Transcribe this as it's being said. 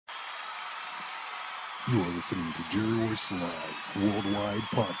You are listening to Jerry or Slide Worldwide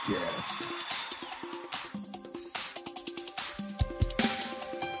Podcast.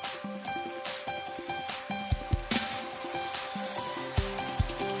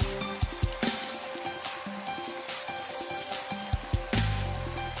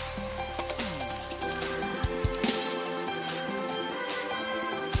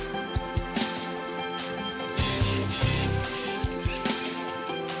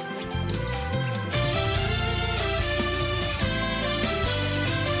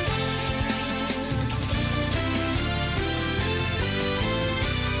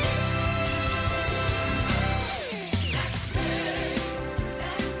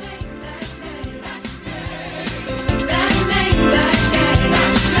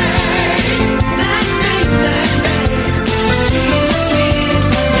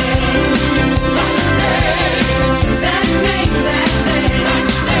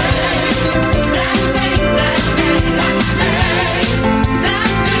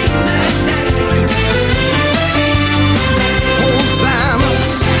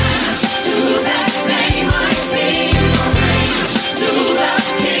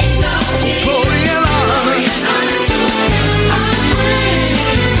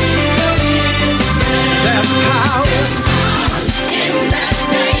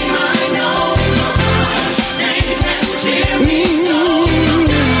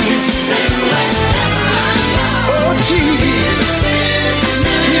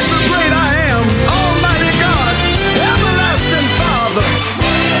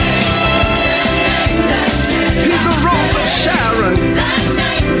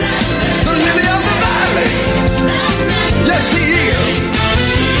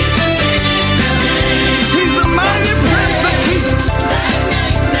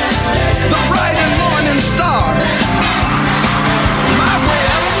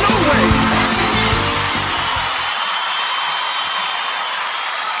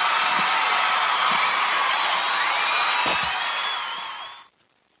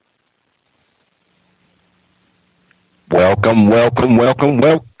 Welcome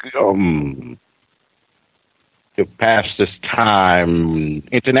to Pastor's Time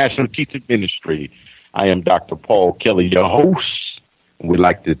International Teaching Ministry. I am Dr. Paul Kelly, your host. We'd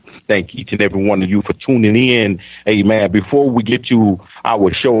like to thank each and every one of you for tuning in. Amen. Before we get to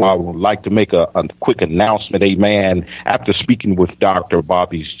our show, I would like to make a quick announcement. Amen. After speaking with Dr.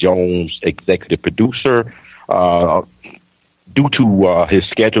 Bobby Jones, executive producer, due to his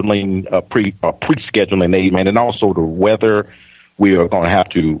scheduling, pre-scheduling, amen, and also the weather, we are going to have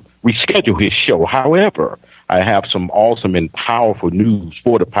to reschedule his show. However, I have some awesome and powerful news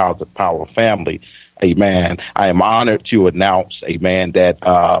for the Power family. Amen. I am honored to announce, amen, that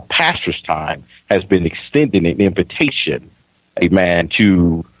Pastor's Time has been extending an invitation, amen,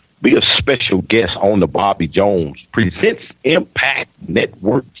 to be a special guest on the Bobby Jones Presents Impact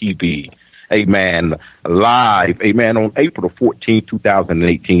Network TV. Amen. Live, amen, on April the 14th,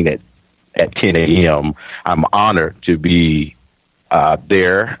 2018 at 10 a.m. I'm honored to be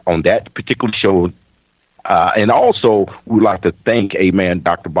there on that particular show. And also, we'd like to thank, amen,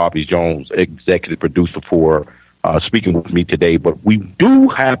 Dr. Bobby Jones, executive producer, for speaking with me today. But we do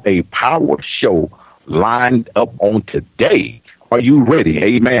have a power show lined up on today. Are you ready?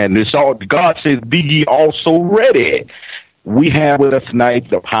 Amen. It's all, God says, be ye also ready. We have with us tonight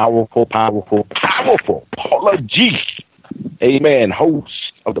the powerful Paula G. Amen.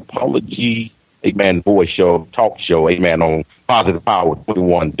 Host of the Paula G. Amen. Voice show, talk show. Amen. On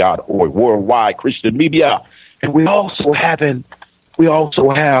positivepower21.org, worldwide Christian media. And we also have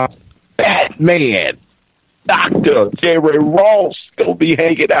Batman, Dr. Jerry Ross, going to be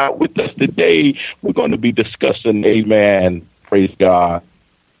hanging out with us today. We're going to be discussing, amen, praise God.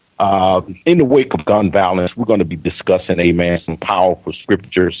 In the wake of gun violence, we're going to be discussing, amen, some powerful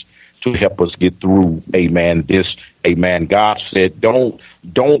scriptures to help us get through, amen, this, amen. God said, don't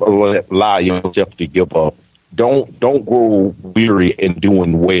allow yourself to give up. Don't grow weary in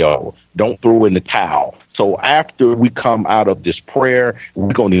doing well. Don't throw in the towel. So after we come out of this prayer,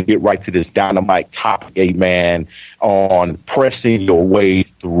 we're going to get right to this dynamite topic, amen, on pressing your way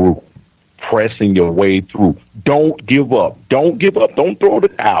through. Pressing your way through. Don't give up. Don't give up. Don't throw the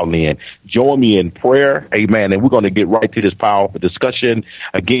towel in. Join me in prayer. Amen. And we're going to get right to this powerful discussion.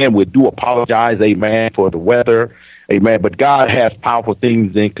 Again, we do apologize, amen, for the weather. Amen. But God has powerful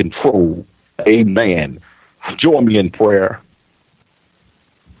things in control. Amen. Join me in prayer.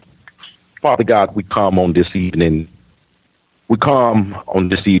 Father God, we come on this evening. We come on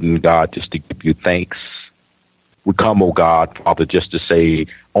this evening, God, just to give you thanks. We come, oh God, Father, just to say,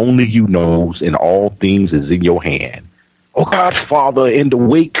 only you knows, and all things is in your hand. Oh God, Father, in the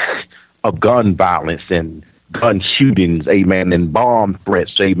wake of gun violence and gun shootings, amen, and bomb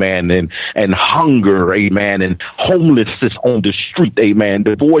threats, amen, and hunger, amen, and homelessness on the street, amen,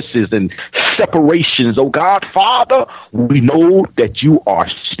 divorces and separations. Oh God, Father, we know that you are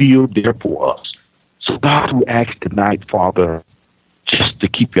still there for us. So God, we ask tonight, Father, just to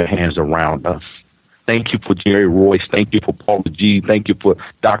keep your hands around us. Thank you for Jerry Royce. Thank you for Paula G. Thank you for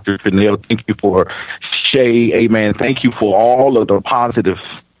Dr. Fennell. Thank you for Shay. Amen. Thank you for all of the positive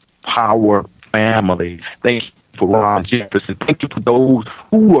power family. Thank you for Ron Jefferson. Thank you for those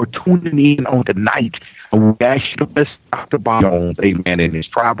who are tuning in on tonight. And we ask you to bless Dr. Bob Jones, amen, in his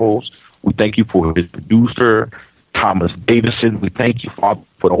travels. We thank you for his producer, Thomas Davison. We thank you, Father,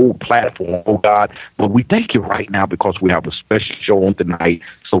 for the whole platform, oh God. But we thank you right now because we have a special show on tonight.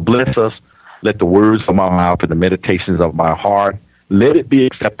 So bless us. Let the words of my mouth and the meditations of my heart, let it be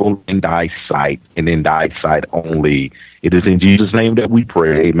acceptable in thy sight and in thy sight only. It is in Jesus' name that we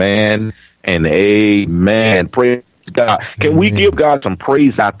pray. Amen and amen. Praise God. Can we give God some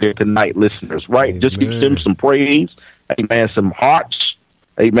praise out there tonight, listeners, right? Amen. Just give him some praise. Amen. Some hearts.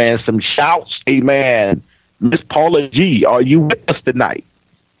 Amen. Some shouts. Amen. Miss Paula G., are you with us tonight?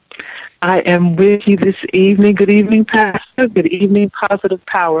 I am with you this evening. Good evening, Pastor. Good evening, Positive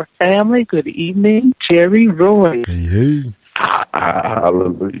Power family. Good evening, Jerry Roy. Hey, hey.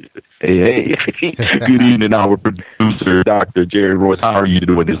 Hallelujah. Hey, hey. Good evening, our producer, Dr. Jerry Royce. How are you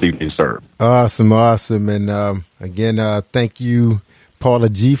doing this evening, sir? Awesome. And again, thank you, Paula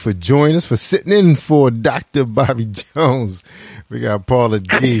G., for joining us, for sitting in for Dr. Bobby Jones. We got Paula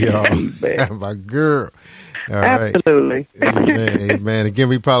G., my girl. All right. Absolutely. Amen. Amen. Again,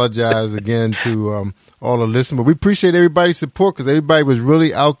 we apologize again to all the listeners. But we appreciate everybody's support because everybody was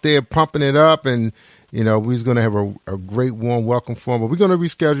really out there pumping it up. And, you know, we was going to have a great warm welcome for him. But we're going to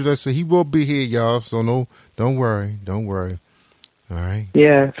reschedule that. So he will be here, y'all. So don't worry. Don't worry. All right.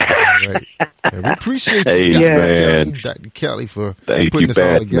 Yeah. All right. Yeah, we appreciate you, Dr. Kelly, for putting this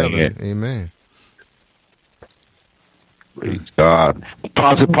all together. Man. Amen. Praise God.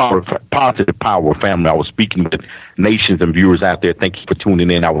 Positive power family. I was speaking with nations and viewers out there. Thank you for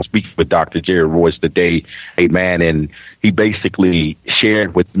tuning in. I was speaking with Dr. Jerry Royce today, amen, and he basically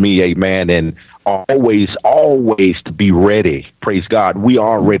shared with me, amen, and always to be ready. Praise God. We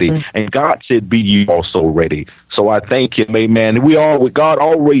are ready. Mm-hmm. And God said, be ye also ready. So I thank him, amen. God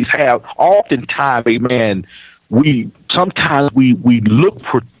always have, oftentimes, amen, sometimes we look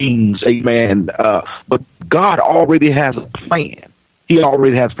for things, amen, but God already has a plan. He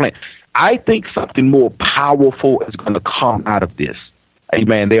already has a plan. I think something more powerful is going to come out of this.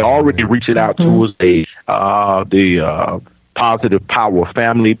 Amen. They already reached out to us. The Positive Power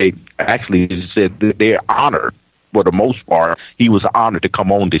family, they actually said that they're honored. For the most part, he was honored to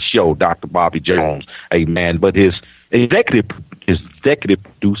come on the show, Dr. Bobby Jones. Amen. But his executive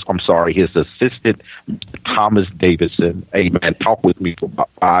producer, his assistant, Thomas Davison, amen, talked with me for about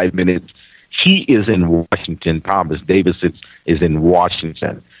 5 minutes. He is in Washington. Thomas Davison is in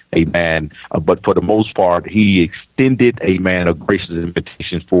Washington, amen. But for the most part, he extended, amen, a gracious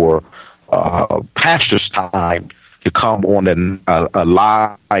invitation for pastor's time to come on a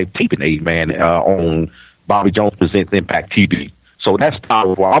live taping, amen, on Bobby Jones Presents Impact TV. So that's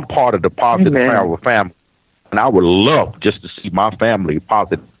powerful. I'm part of the Positive Power family. And I would love just to see my family,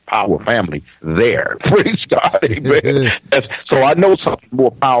 Positive Power family, there. Praise God. Amen. So I know something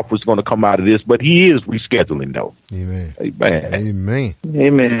more powerful is going to come out of this, but he is rescheduling, though. Amen. Amen. Amen.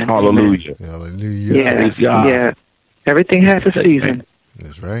 Amen. Hallelujah. Hallelujah. Yeah. Everything has a season.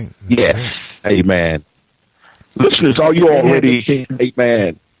 That's right. Yes. Right. Amen. Listeners, are you all ready?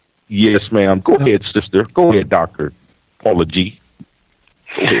 Amen. Yes, ma'am. Go ahead, sister. Go ahead, Dr. Paula G.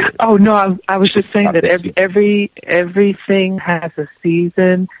 Oh no, I was just saying that everything has a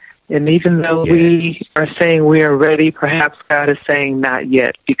season, and even though we are saying we are ready, perhaps God is saying not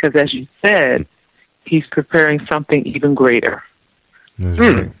yet, because as you said, He's preparing something even greater. That's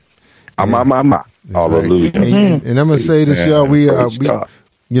right. Hallelujah. Right. And I'm gonna say this, y'all. We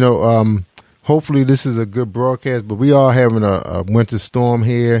hopefully this is a good broadcast, but we are having a winter storm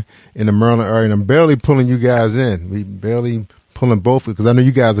here in the Maryland area, and I'm barely pulling you guys in. We barely pulling both, because I know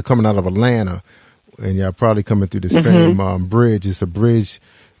you guys are coming out of Atlanta, and y'all probably coming through the same bridge. It's a bridge.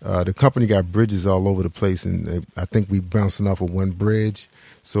 The company got bridges all over the place, and I think we bouncing off of one bridge.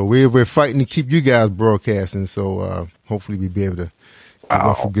 So we're fighting to keep you guys broadcasting. So hopefully we'll be able to give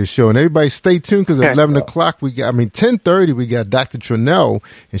off a good show. And everybody stay tuned, because at 11 o'clock 10:30 we got Dr. Trinell,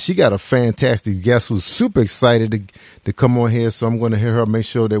 and she got a fantastic guest who's super excited to come on here. So I'm going to hear her, make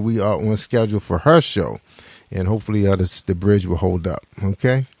sure that we are on schedule for her show. And hopefully the bridge will hold up.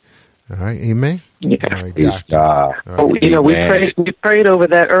 Okay? All right. Amen? Yeah. All right, Praise doctor. God. All right. We prayed over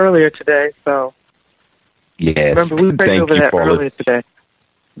that earlier today. So Yes. remember, we prayed Thank over you that for earlier today.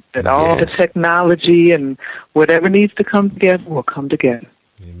 That all the technology and whatever needs to come together will come together.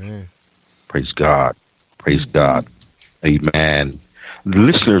 Amen. Praise God. Praise God. Amen.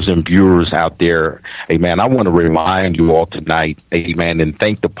 Listeners and viewers out there, amen, I want to remind you all tonight, amen, and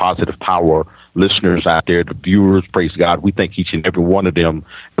thank the Positive Power listeners out there, the viewers, praise God. We thank each and every one of them.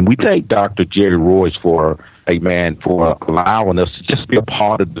 And we thank Dr. Jerry Royce for, amen, for allowing us to just be a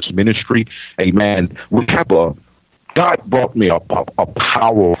part of this ministry. Amen. God brought me a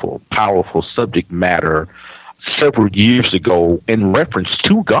powerful, powerful subject matter several years ago in reference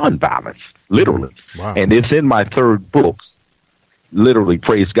to gun violence, literally. Wow. And it's in my third book, literally,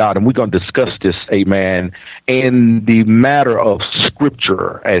 praise God. And we're going to discuss this, amen, in the matter of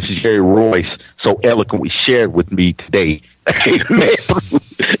Scripture, as Jerry Royce so eloquently shared with me today.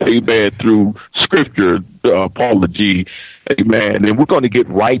 Amen, through Scripture, Paula G. Amen. And we're going to get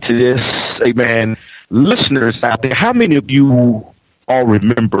right to this, amen. Listeners out there, how many of you all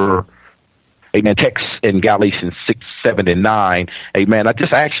remember, amen, text in Galatians 6, 7, and 9? Amen. I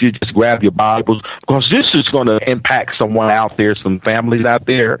just ask you to just grab your Bibles, because this is going to impact someone out there, some families out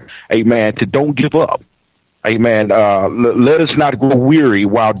there, amen, to don't give up. Amen. Let us not grow weary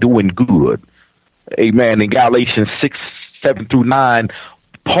while doing good. Amen. In Galatians 6, 7 through 9,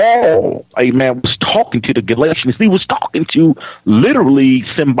 Paul, amen, was talking to the Galatians. He was talking to, literally,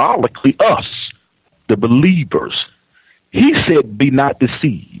 symbolically, us, the believers. He said, be not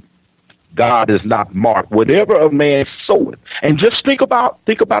deceived. God is not marked. Whatever a man soweth. And just think about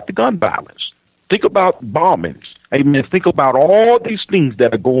the gun violence. Think about bombings. Amen. Think about all these things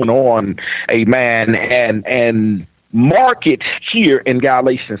that are going on. Amen. And mark it here in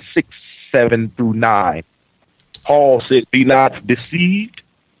Galatians 6, 7 through 9. Paul said, be not deceived.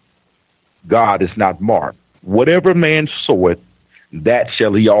 God is not marked. Whatever man soweth, that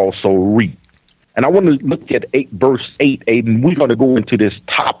shall he also reap. And I want to look at verse 8, and we're going to go into this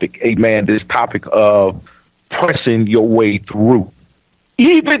topic, amen, this topic of pressing your way through.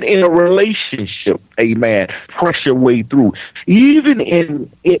 Even in a relationship, amen, press your way through. Even in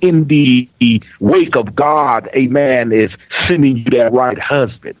the wake of God, amen, is sending you that right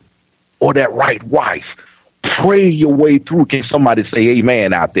husband or that right wife. Pray your way through. Can somebody say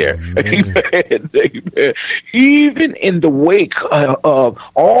amen out there? Amen. Amen. Even in the wake of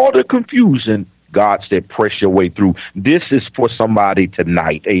all the confusion, God said, press your way through. This is for somebody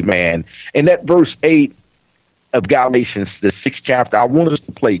tonight. Amen. And that verse 8 of Galatians, the 6th chapter, I want us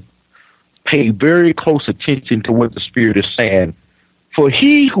to pay very close attention to what the Spirit is saying. For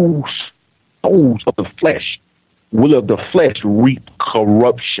he who sows of the flesh will of the flesh reap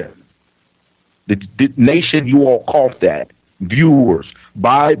corruption. The nation, you all caught that. Viewers,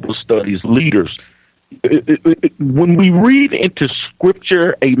 Bible studies, leaders. When we read into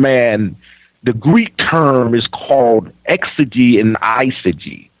Scripture, amen, the Greek term is called exegy and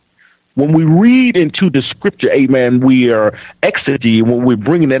eisege. When we read into the Scripture, amen, we are exegy. When we're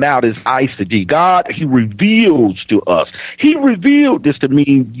bringing it out as eisege. God, he reveals to us. He revealed this to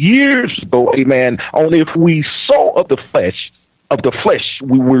me years ago, amen, only if we sow of the flesh,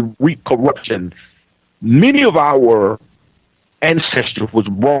 we will reap corruption. Many of our ancestors was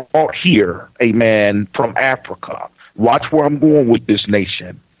brought here, amen, from Africa. Watch where I'm going with this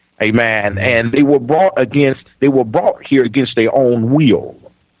nation, amen. And they were brought here against their own will.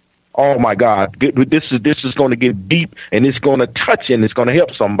 Oh my God, this is going to get deep, and it's going to touch, and it's going to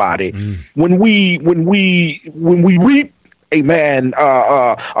help somebody. When we reap, amen,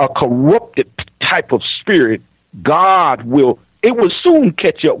 a corrupted type of spirit, it will soon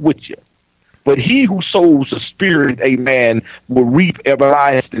catch up with you. But he who sows the Spirit, amen, will reap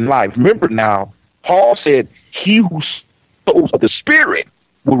everlasting life. Remember now, Paul said, he who sows of the Spirit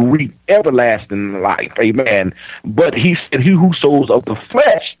will reap everlasting life, amen. But he said, he who sows of the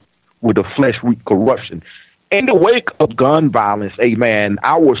flesh will the flesh reap corruption. In the wake of gun violence, amen,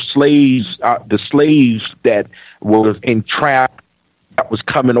 our slaves, the slaves that was entrapped, that was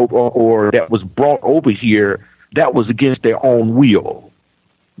coming over, or that was brought over here, that was against their own will.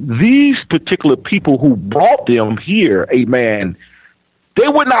 These particular people who brought them here, amen, they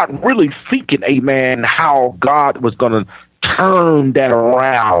were not really thinking, amen, how God was going to turn that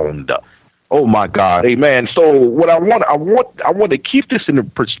around. Oh my God, amen. So what I want to keep this in the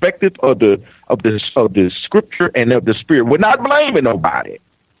perspective of the Scripture and of the Spirit. We're not blaming nobody.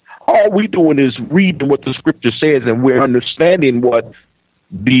 All we're doing is reading what the Scripture says, and we're understanding what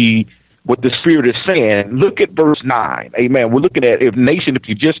the Spirit is saying. Look at verse 9. Amen. We're looking at, if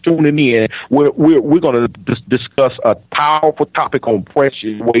you're just tuning in, we're going to discuss a powerful topic on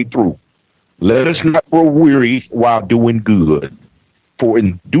pressing your way through. Let us not grow weary while doing good. For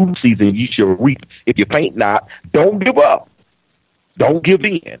in due season you shall reap if you faint not. Don't give up. Don't give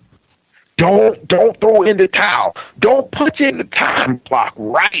in. Don't throw in the towel. Don't put in the time clock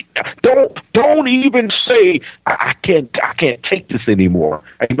right now. Don't even say I can't take this anymore.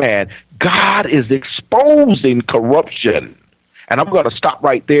 Amen. God is exposing corruption. And I'm going to stop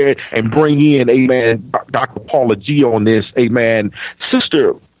right there and bring in, amen, Dr. Paula G on this, amen.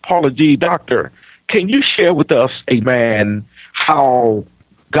 Sister Paula G, doctor, can you share with us, amen, how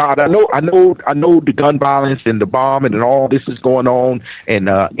God, I know the gun violence and the bombing and all this is going on, and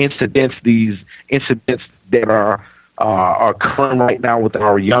these incidents that are occurring right now with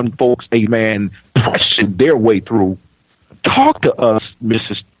our young folks, amen, pushing their way through. Talk to us,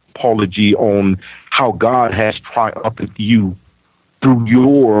 Mrs. Paula G, on how God has triumphed you through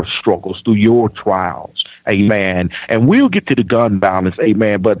your struggles, through your trials, amen. And we'll get to the gun violence,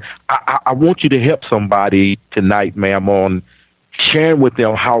 amen, but I want you to help somebody tonight, ma'am, on sharing with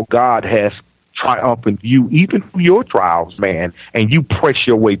them how God has triumphed you, even through your trials, man, and you press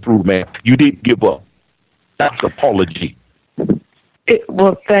your way through, man. You didn't give up. That's apology.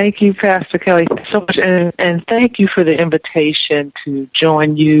 Well, thank you, Pastor Kelly, so much, and thank you for the invitation to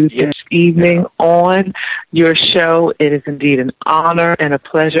join you this evening on your show. It is indeed an honor and a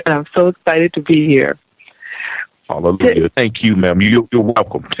pleasure, and I'm so excited to be here. Hallelujah. Thank you, ma'am. You're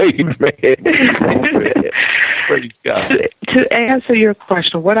welcome. Amen. Praise God. To answer your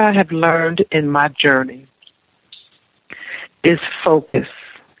question, what I have learned in my journey is focus.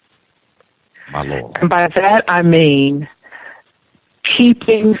 My Lord. And by that I mean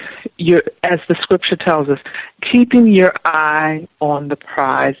keeping as the scripture tells us, keeping your eye on the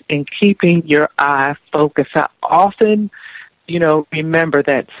prize and keeping your eye focused. I often, remember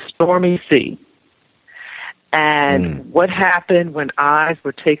that stormy sea. And what happened when eyes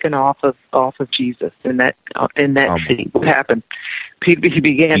were taken off of Jesus in that sea? What happened? He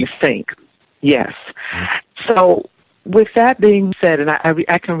began to sink. Yes. So, with that being said, and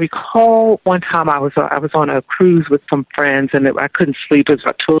I can recall one time I was on a cruise with some friends, and I couldn't sleep. It was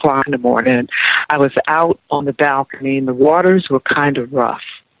about 2:00 in the morning. I was out on the balcony, and the waters were kind of rough,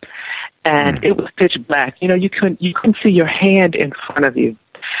 and it was pitch black. You couldn't see your hand in front of you.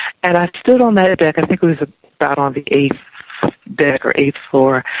 And I stood on that deck. I think it was about on the 8th deck or 8th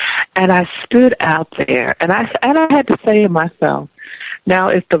floor, and I stood out there, and I had to say to myself, now,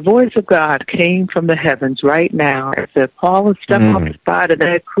 if the voice of God came from the heavens right now and said, Paula, step off the side of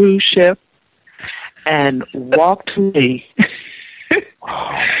that cruise ship and walk to me,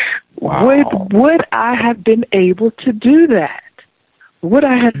 would I have been able to do that? Would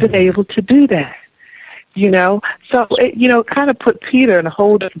I have been able to do that? So it, kind of put Peter in a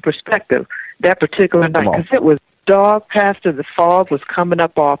whole different perspective that particular night, because it was dark, Pastor. The fog was coming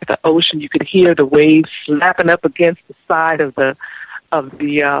up off the ocean. You could hear the waves slapping up against the side of the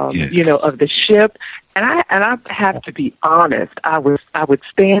ship. And I have to be honest. I would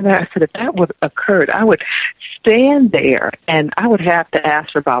stand there. I said, if that would occurred, I would stand there and I would have to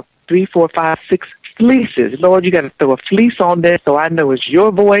ask for about 3, 4, 5, 6 fleeces. Lord, you got to throw a fleece on this so I know it's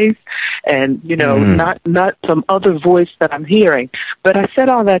your voice, and not some other voice that I'm hearing. But I said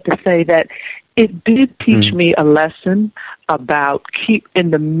all that to say that it did teach me a lesson about keep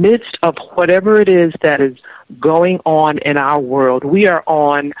in the midst of whatever it is that is going on in our world. We are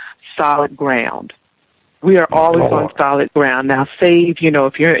on solid ground. We are always on solid ground. Now, save,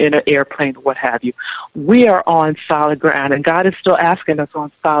 if you're in an airplane or what have you, we are on solid ground, and God is still asking us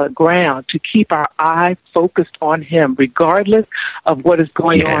on solid ground to keep our eye focused on Him, regardless of what is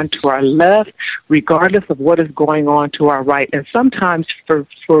going on to our left, regardless of what is going on to our right. And sometimes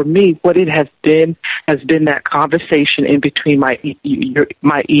for me, what it has been that conversation in between my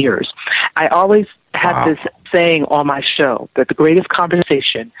ears. I always have this saying on my show that the greatest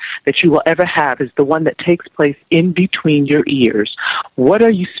conversation that you will ever have is the one that takes place in between your ears. What are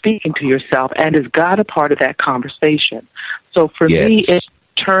you speaking to yourself, and is God a part of that conversation? So for me, it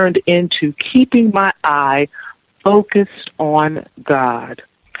turned into keeping my eye focused on God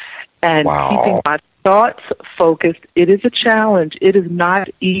and keeping my thoughts focused. It is a challenge. It is not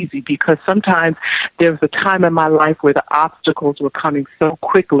easy, because sometimes there was a time in my life where the obstacles were coming so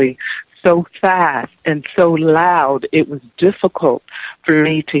quickly, so fast and so loud, it was difficult for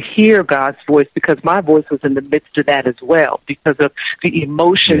me to hear God's voice, because my voice was in the midst of that as well, because of the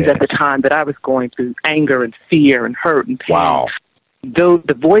emotions at the time that I was going through, anger and fear and hurt and pain.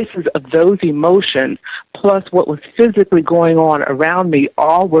 The voices of those emotions, plus what was physically going on around me,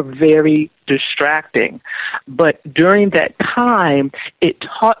 all were very distracting. But during that time, it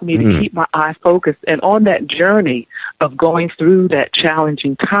taught me to keep my eye focused. And on that journey of going through that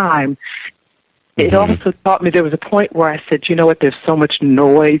challenging time, it also taught me, there was a point where I said, you know what, there's so much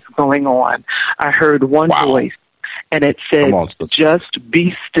noise going on. I heard one voice, and it said, just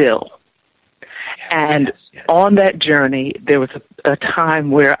be still. And on that journey, there was a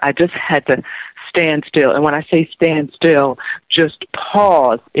time where I just had to stand still. And when I say stand still, just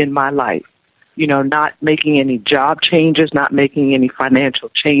pause in my life. You know, not making any job changes, not making any financial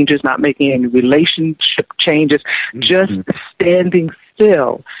changes, not making any relationship changes, just standing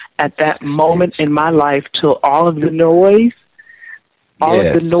still at that moment in my life till all of the noise, all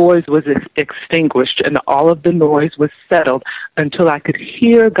of the noise was extinguished and all of the noise was settled until I could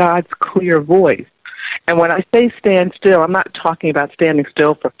hear God's clear voice. And when I say stand still, I'm not talking about standing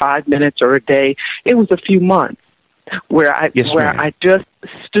still for 5 minutes or a day. It was a few months where I just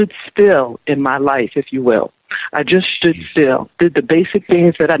stood still in my life, if you will. I just stood still, did the basic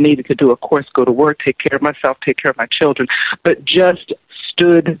things that I needed to do. Of course, go to work, take care of myself, take care of my children, but just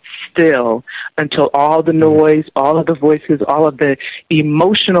stood still until all the noise, all of the voices, all of the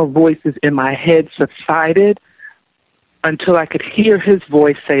emotional voices in my head subsided, until I could hear his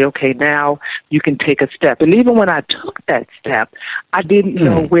voice say, okay, now you can take a step. And even when I took that step, I didn't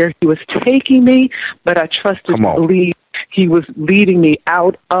know where he was taking me, but I trusted to believe he was leading me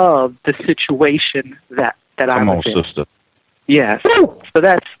out of the situation that I was in. Sister. Yes. So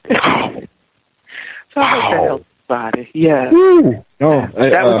that's... So I hope that helps somebody. Yes. No,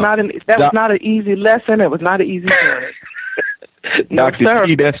 that was not an easy lesson. It was not an easy journey. No, Dr.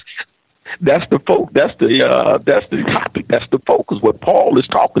 G, that's the topic. That's the focus. What Paul is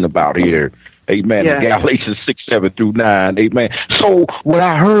talking about here. Amen. Yeah. Galatians 6:7-9. Amen. So what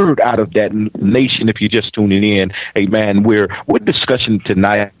I heard out of that nation, if you're just tuning in, amen, we're discussing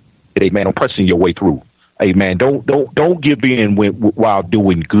tonight, amen, on pressing your way through. Amen. Don't give in while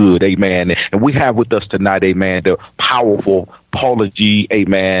doing good. Amen. And we have with us tonight, amen, the powerful Paula G,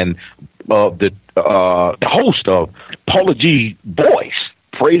 amen, the host of Paula G Voice.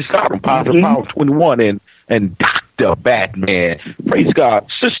 Praise God on Positive Power 21 and Dr. Batman. Praise God.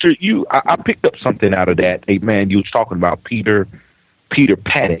 Sister, I picked up something out of that. Amen. You was talking about Peter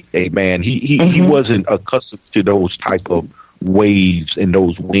Paddock. Amen. He wasn't accustomed to those type of waves and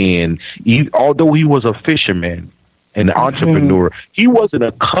those winds. Although he was a fisherman and an entrepreneur, he wasn't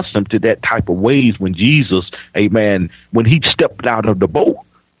accustomed to that type of waves when Jesus, amen, when he stepped out of the boat.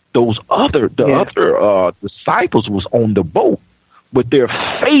 Those other disciples was on the boat, but their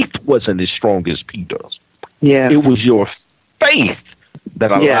faith wasn't as strong as Peter's. Yeah. It was your faith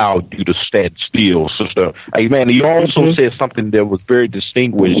that allowed you to stand still, sister. Amen. He also said something that was very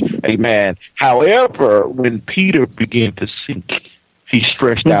distinguished. Amen. However, when Peter began to sink, he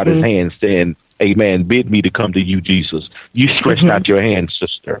stretched out his hand saying, amen, bid me to come to you, Jesus. You stretched out your hand,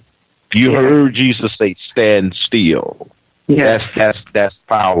 sister. You heard Jesus say, stand still. Yes. That's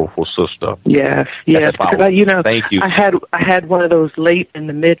powerful, sister. Yes, yes. Because thank you. I had one of those late in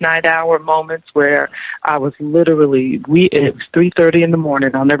the midnight hour moments where I was literally it was 3:30 in the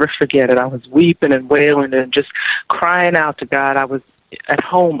morning. I'll never forget it. I was weeping and wailing and just crying out to God. I was at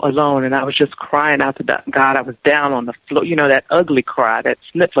home alone, and I was just crying out to God. I was down on the floor. You know, that ugly cry, that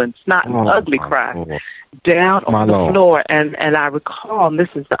sniffling, snotting, ugly cry. Lord. Down on the floor, and I recall, and this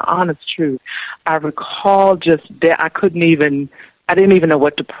is the honest truth, I recall just that I didn't even know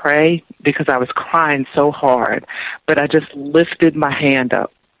what to pray because I was crying so hard, but I just lifted my hand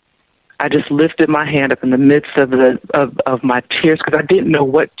up. I just lifted my hand up in the midst of my tears because I didn't know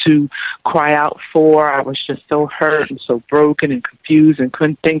what to cry out for. I was just so hurt and so broken and confused and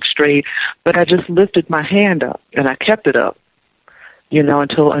couldn't think straight, but I just lifted my hand up, and I kept it up.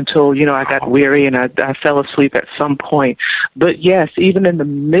 Until I got weary and I fell asleep at some point. But yes, even in the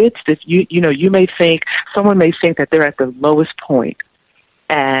midst, if someone may think that they're at the lowest point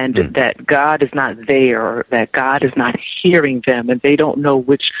and that God is not there, or that God is not hearing them, and they don't know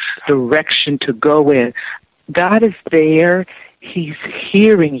which direction to go in. God is there. He's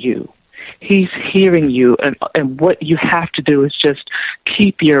hearing you. He's hearing you, and what you have to do is just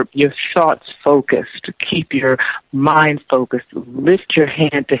keep your thoughts focused, keep your mind focused, lift your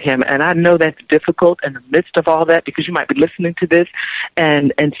hand to him. And I know that's difficult in the midst of all that, because you might be listening to this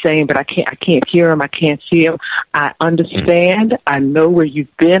and saying, but I can't hear him, I can't see him. I understand. I know where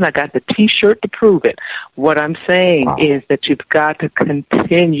you've been. I got the T-shirt to prove it. What I'm saying is that you've got to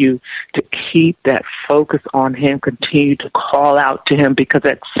continue to keep that focus on him, continue to call out to him, because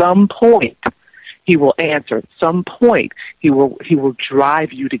at some point He will answer. At some point, he will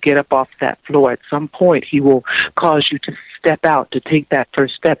drive you to get up off that floor. At some point, he will cause you to step out, to take that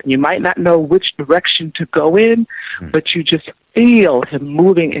first step. And you might not know which direction to go in, but you just feel him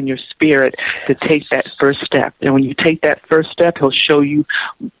moving in your spirit to take that first step. And when you take that first step, he'll show you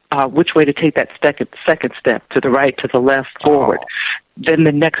which way to take that second step, to the right, to the left, forward, then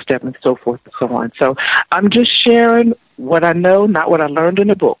the next step, and so forth and so on. So I'm just sharing what I know, not what I learned in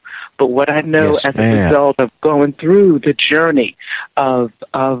a book, but what I know as a result of going through the journey of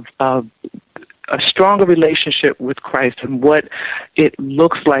a stronger relationship with Christ and what it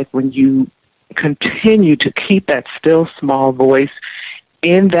looks like when you continue to keep that still small voice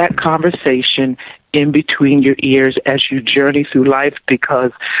in that conversation in between your ears as you journey through life,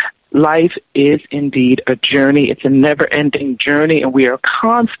 because life is indeed a journey. It's a never-ending journey, and we are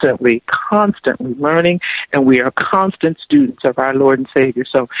constantly learning, and we are constant students of our Lord and Savior.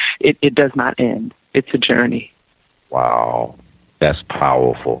 So it does not end. It's a journey. Wow. That's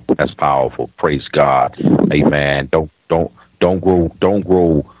powerful. That's powerful. Praise God. Amen. Don't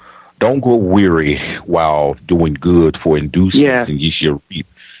grow weary while doing good, for in due season ye shall reap.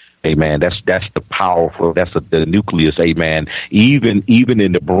 Amen. That's the powerful. That's the nucleus. Amen. Even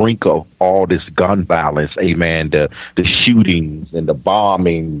in the brink of all this gun violence. Amen. The shootings and the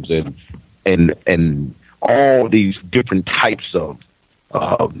bombings and all these different types of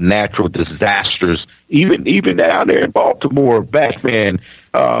natural disasters. Even down there in Baltimore, Batman,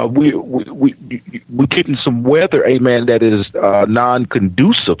 we're getting some weather. Amen. That is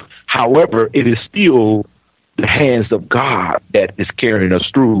non-conducive. However, it is still the hands of God that is carrying us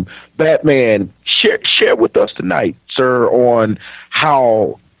through. Batman, share with us tonight, sir, on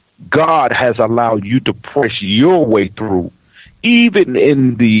how God has allowed you to press your way through, even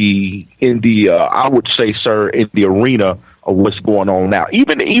in the I would say, sir, in the arena of what's going on now,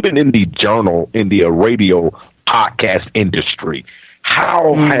 even in the journal, in the radio podcast industry.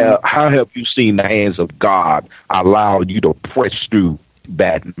 How have you seen the hands of God allow you to press through,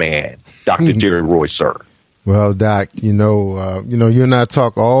 Batman, Dr. Jerry Roy, sir? Well, Doc, you and I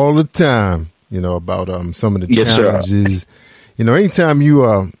talk all the time, about some of the challenges. Sir. Anytime you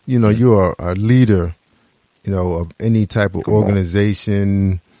are a leader, of any type of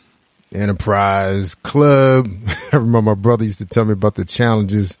organization, enterprise, club. I remember my brother used to tell me about the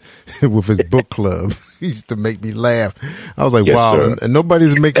challenges with his book club. He used to make me laugh. I was like, wow, and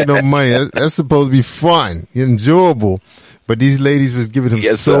nobody's making no money. That's supposed to be fun, enjoyable. But these ladies was giving him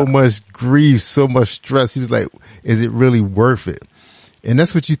so much grief, so much stress. He was like, is it really worth it? And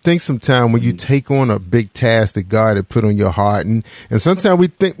that's what you think sometimes when you take on a big task that God had put on your heart. And sometimes we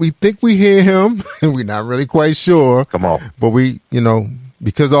think we hear him and we're not really quite sure. Come on. But we,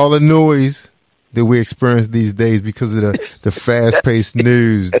 because all the noise that we experience these days, because of the fast-paced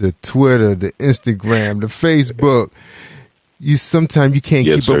news, the Twitter, the Instagram, the Facebook, sometimes you can't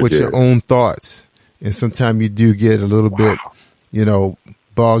keep up with your own thoughts. And sometimes you do get a little bit,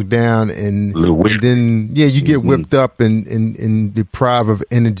 bogged down and then, you get whipped up and deprived of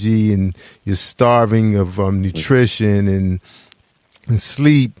energy, and you're starving of nutrition and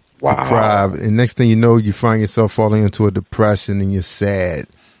sleep deprived. And next thing you know, you find yourself falling into a depression and you're sad.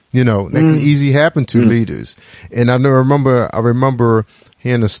 That can easily happen to leaders. And I remember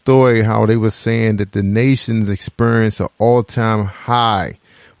hearing a story how they were saying that the nations experience an all-time high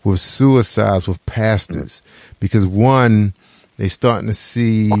with suicides with pastors, because one, they starting to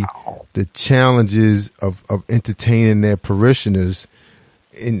see the challenges of entertaining their parishioners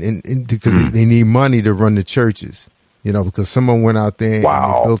because they need money to run the churches, because someone went out there and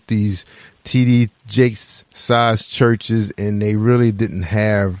they built these TD Jakes sized churches, and they really didn't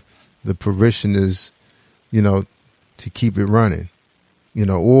have the parishioners, to keep it running,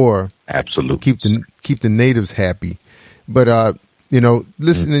 or absolutely keep the natives happy. But,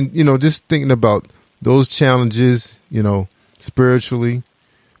 listening, just thinking about those challenges, spiritually,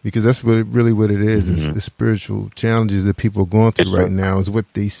 because that's what it is. It's spiritual challenges that people are going through right now, is what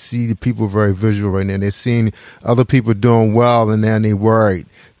they see. The people are very visual right now. They're seeing other people doing well, and now they're worried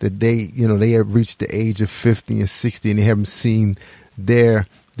that they have reached the age of 50 and 60 and they haven't seen their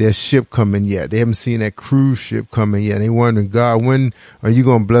ship coming yet. They haven't seen that cruise ship coming yet. And they wondering, God, when are you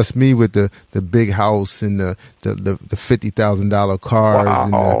going to bless me with the big house and the $50,000 cars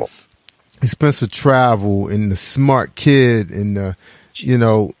and the expensive travel and the smart kid and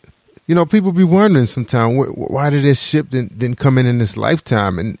people be wondering sometimes why did this ship didn't come in this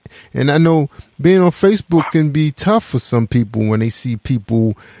lifetime, and I know being on Facebook can be tough for some people when they see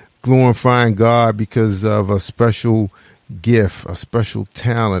people glorifying God because of a special gift, a special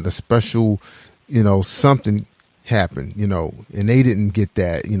talent, a special something happened, and they didn't get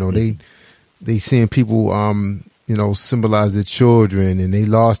that, they seeing people, symbolize their children, and they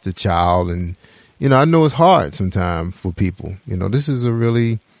lost a child. And, I know it's hard sometimes for people. This is a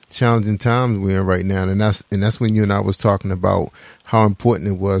really challenging time we're in right now. And that's when you and I was talking about how important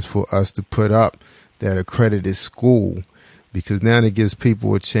it was for us to put up that accredited school, because now it gives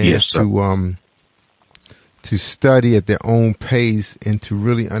people a chance to study at their own pace and to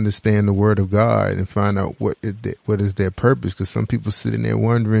really understand the Word of God and find out what is their purpose. Because some people sitting there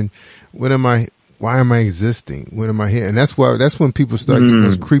wondering, why am I existing? When am I here? And that's when people start getting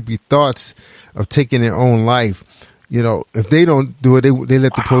those creepy thoughts of taking their own life. If they don't do it, they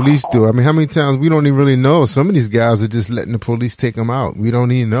let the police do it. I mean, how many times we don't even really know? Some of these guys are just letting the police take them out. We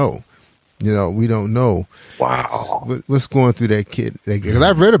don't even know. We don't know. Wow. What's going through that kid? Because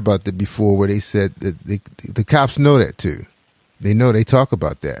I've read about that before, where they said that the cops know that too. They know, they talk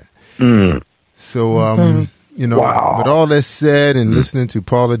about that. So, wow. With all that said, and listening to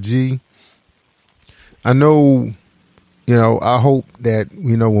Paula G, I know, I hope that,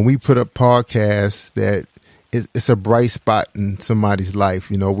 when we put up podcasts, that it's a bright spot in somebody's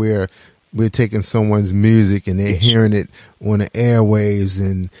life, where we're taking someone's music and they're hearing it on the airwaves,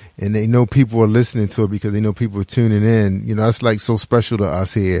 and they know people are listening to it because they know people are tuning in. It's like so special to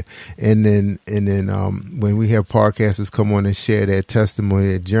us here. And then when we have podcasters come on and share their testimony,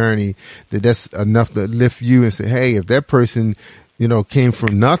 their journey, that's enough to lift you and say, hey, if that person, came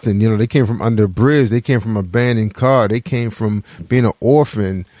from nothing, they came from under a bridge, they came from an abandoned car, they came from being an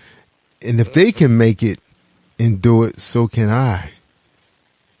orphan. And if they can make it and do it, so can I,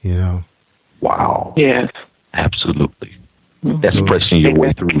 Wow. Yes. Absolutely. That's pressing your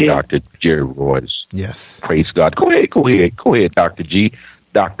way through, Dr. Jerry Royce. Yes. Praise God. Go ahead, Dr. G.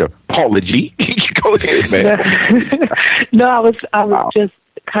 Dr. Paula G. Go ahead, man. No, I was just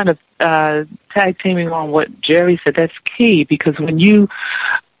kind of tag teaming on what Jerry said. That's key, because when you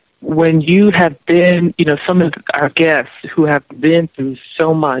have been, some of our guests who have been through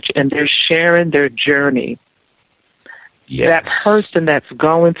so much and they're sharing their journey, that person that's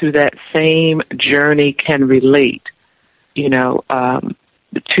going through that same journey can relate, to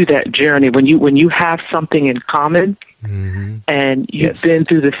that journey. When you have something in common, and you've been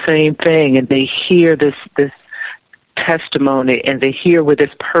through the same thing, and they hear this testimony, and they hear where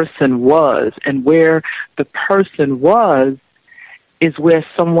this person was, and where the person was is where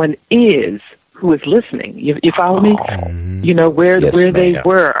someone is who is listening. You follow me? Where they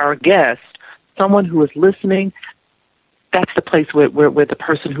were, our guest, someone who is listening. That's the place where the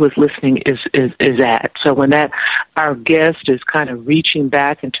person who is listening is at. So when our guest is kind of reaching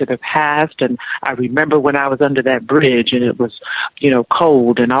back into the past, and I remember when I was under that bridge and it was,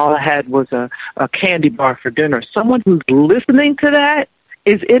 cold, and all I had was a candy bar for dinner. Someone who's listening to that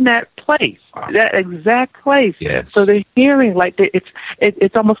is in that place, that exact place. Yes. So they're hearing, like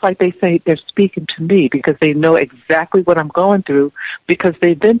it's almost like they say they're speaking to me, because they know exactly what I'm going through, because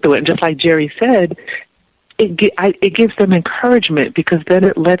they've been through it. And just like Jerry said, it gives them encouragement, because then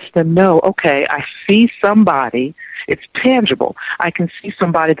it lets them know, okay, I see somebody, it's tangible. I can see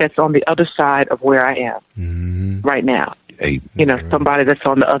somebody that's on the other side of where I am right now. Somebody that's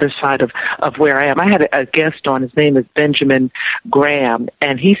on the other side of where I am. I had a guest on, his name is Benjamin Graham,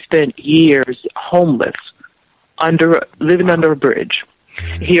 and he spent years homeless, living under a bridge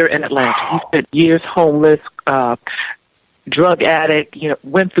here in Atlanta. He spent years homeless, drug addict,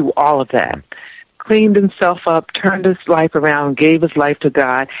 went through all of that. Cleaned himself up, turned his life around, gave his life to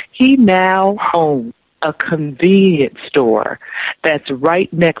God. He now owns a convenience store that's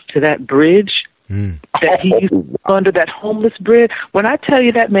right next to that bridge that he used under that homeless bridge. When I tell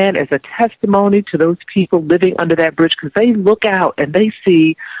you, that man is a testimony to those people living under that bridge, because they look out and they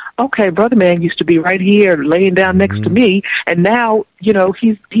see, okay, brother man used to be right here laying down next to me, and now,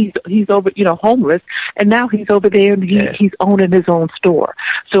 he's over, homeless, and now he's over there and he's owning his own store.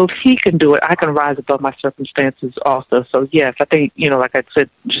 So if he can do it, I can rise above my circumstances also. So yes, I think, like I said,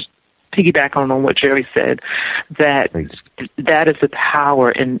 just piggyback on what Jerry said, that is the power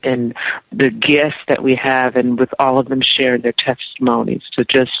in the guests that we have, and with all of them sharing their testimonies, to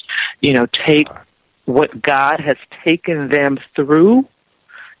just, take what God has taken them through,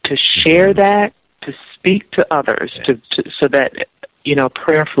 to share that, to speak to others, so that,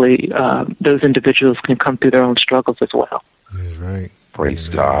 prayerfully, those individuals can come through their own struggles as well. That's right. Praise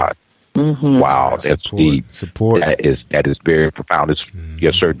God. Wow, that's support. That is very profound.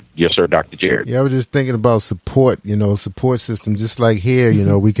 Yes, sir, Dr. Jared. Yeah, I was just thinking about support. Support system. Just like here,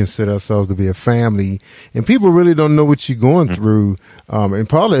 we consider ourselves to be a family, and people really don't know what you're going through. And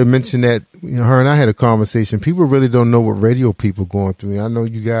Paula had mentioned that. Her and I had a conversation. People really don't know what radio people going through. And I know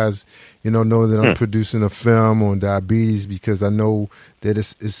you guys, know that I'm producing a film on diabetes, because I know that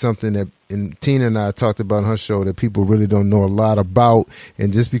it's something that and Tina and I talked about on her show that people really don't know a lot about,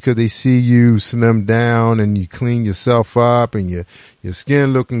 and just because they see you slim down and you clean yourself up and your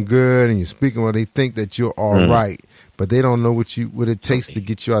skin looking good and you're speaking well, they think that you're all right, but they don't know what it takes to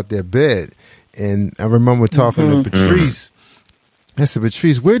get you out their bed. And I remember talking to Patrice. I said,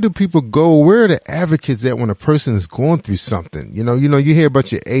 Patrice, where do people go? Where are the advocates at when a person is going through something? You hear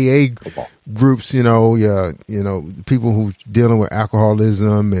about your AA groups, people who dealing with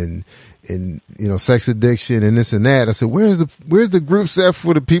alcoholism and sex addiction and this and that. I said, where's the groups at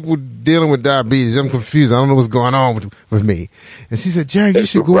for the people dealing with diabetes? I'm confused. I don't know what's going on with me. And she said, Jerry, you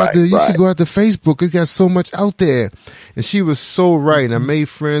should go out there. You should go out to Facebook. It got so much out there. And she was so right. And I made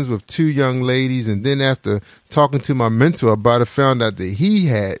friends with 2 young ladies. And then after talking to my mentor about it, found out that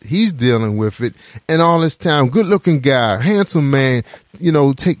he's dealing with it. And all this time, good looking guy, handsome man,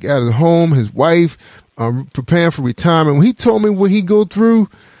 take out of home, his wife, preparing for retirement. When he told me what he go through,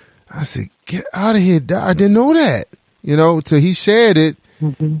 I said, get out of here, Doc. I didn't know that, till he shared it.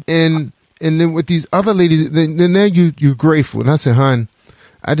 And then with these other ladies, then now you're grateful. And I said, hon,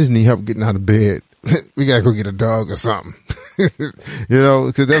 I just need help getting out of bed. We got to go get a dog or something,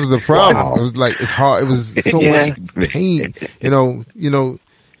 because that was the problem. Wow. It was like, it's hard. It was so much pain,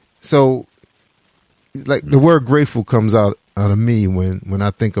 so like the word grateful comes out of me when I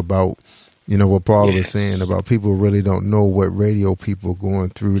think about, what Paula was saying about people really don't know what radio people are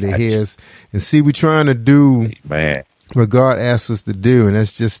going through. They hear us and see we're trying to do what God asks us to do. And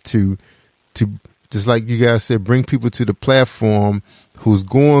that's just to just like you guys said, bring people to the platform who's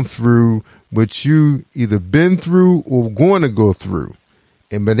going through what you either been through or going to go through.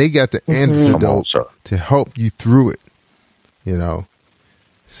 But they got the antidote to help you through it,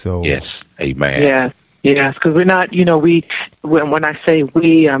 So yes, amen. Yeah. Yes, because we're not, when I say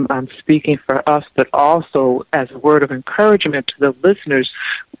we, I'm speaking for us, but also as a word of encouragement to the listeners,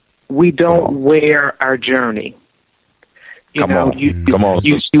 we don't wear our journey. Come on.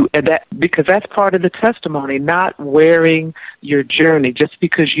 And that, because that's part of the testimony, not wearing your journey. Just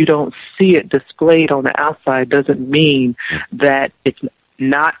because you don't see it displayed on the outside doesn't mean that it's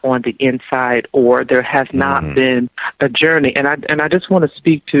not on the inside or there has not been a journey. And I just want to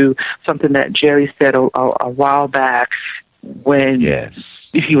speak to something that Jerry said a while back when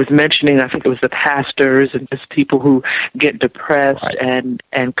he was mentioning, I think it was the pastors and just people who get depressed and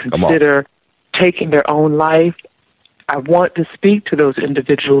consider taking their own life. I want to speak to those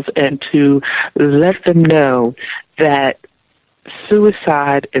individuals and to let them know that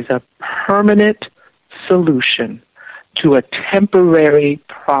suicide is a permanent solution to a temporary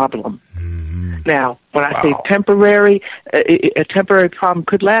problem. Now, when I say temporary, a temporary problem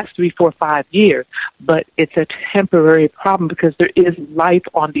could last 3, 4, 5 years, but it's a temporary problem because there is life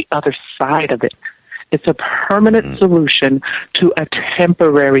on the other side of it. It's a permanent solution to a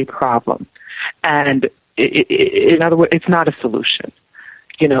temporary problem. And in other words, it's not a solution.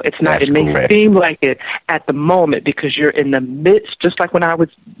 It's not. It may seem like it at the moment because you're in the midst, just like when I was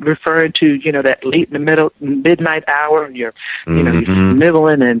referring to, that late in the midnight hour, and you're, you're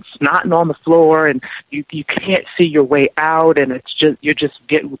sniveling and snotting on the floor, and you can't see your way out, and you're just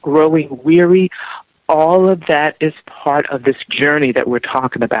growing weary. All of that is part of this journey that we're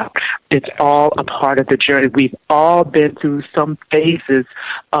talking about. It's all a part of the journey. We've all been through some phases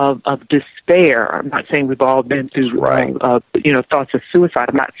of despair. I'm not saying we've all been through, thoughts of suicide.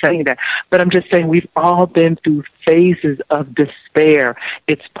 I'm not saying that. But I'm just saying we've all been through phases of despair.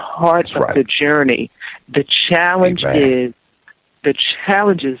 It's part of the journey. The challenge is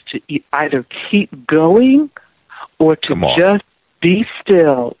to either keep going or to just be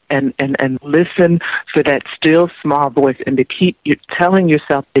still and listen for that still small voice and to keep telling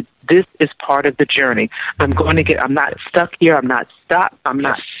yourself that this is part of the journey. I'm not stuck here. I'm not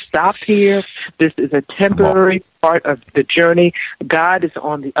stopped here. This is a temporary part of the journey. God is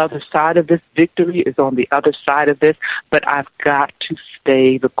on the other side of this. Victory is on the other side of this, but I've got to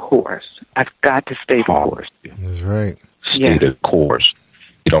stay the course. I've got to stay the course. That's right. Stay the course.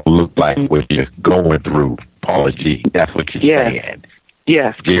 You don't look like what you're going through. Apology. That's what you're saying.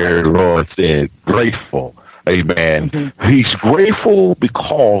 Yes. Dear Lord said, grateful. Amen. He's grateful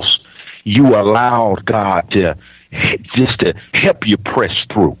because you allowed God to help you press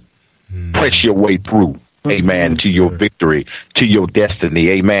through, press your way through. Amen. To your victory, to your destiny.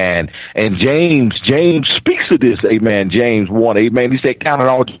 Amen. And James speaks of this. Amen. James 1. Amen. He said, count it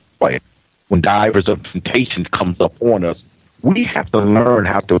all joy when divers of temptations comes upon us. We have to learn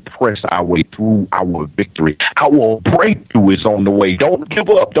how to press our way through our victory. Our breakthrough is on the way. Don't give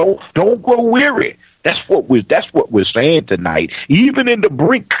up. Don't grow weary. That's what we're saying tonight. Even in the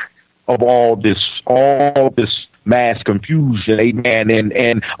brink of all this mass confusion, amen.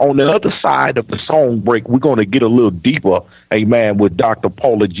 And on the other side of the song break, we're going to get a little deeper, amen, with Dr.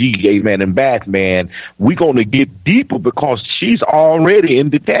 Paula G, amen, and Batman. We're going to get deeper because she's already in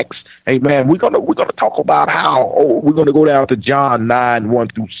the text, amen. We're going to talk about how, we're going to go down to John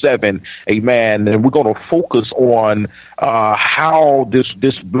 9:1-7, amen, and we're going to focus on how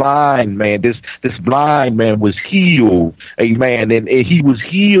this blind man, this blind man was healed, amen, and he was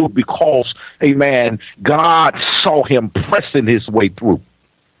healed because, amen, God saw him pressing his way through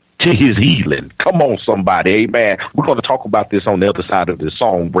to his healing. Come on, somebody, amen. We're going to talk about this on the other side of the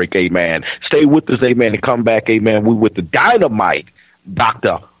song break, amen. Stay with us, amen, and come back, amen. We're with the dynamite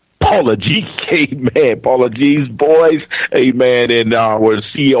Dr. Paula G, amen. Paula G's boys, amen, and our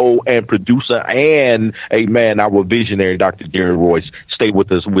CEO and producer, and, amen, our visionary, Dr. Jerry Royce. Stay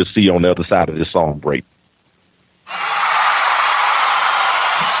with us. We'll see you on the other side of this song break.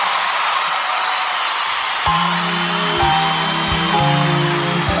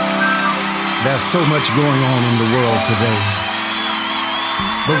 There's so much going on in the world today.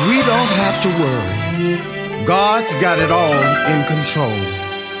 But we don't have to worry. God's got it all in control.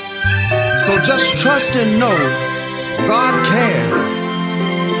 So just trust and know God cares,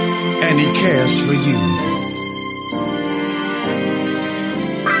 and He cares for you.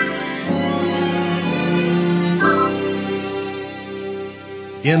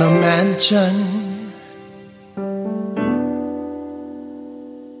 In a mansion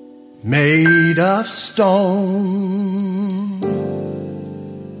made of stone,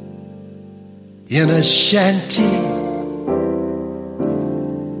 in a shanty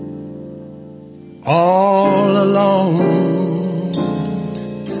all alone,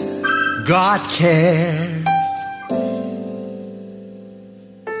 God cares.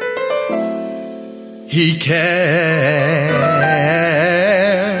 He cares.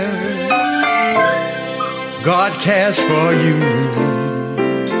 God cares for you.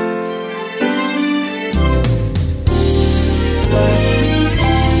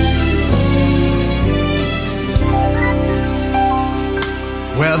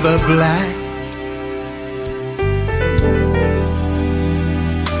 Whether black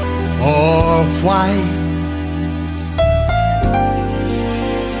or white,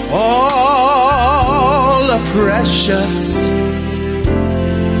 all are precious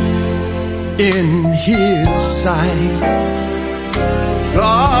in His sight.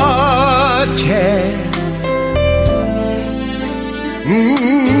 God cares.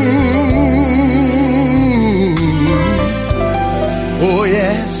 Oh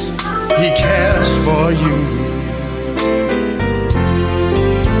yes, He cares for you.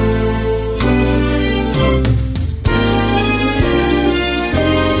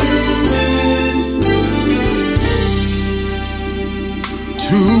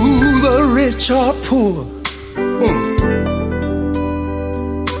 To the rich or poor,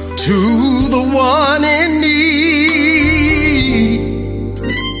 to the one in need,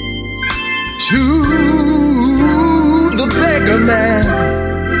 to the beggar man,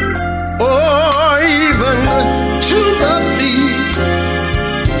 or even to the thief,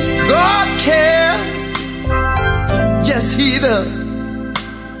 God cares. Yes, He does.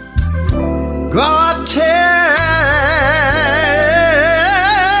 God cares.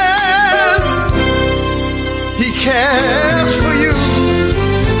 Cares for you.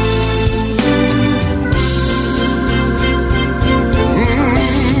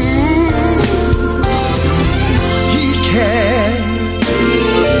 He cares.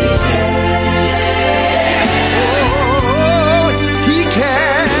 Oh, He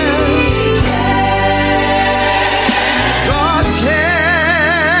cares. God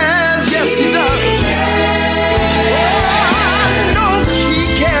cares. Yes, He does. Oh, I know He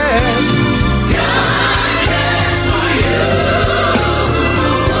cares.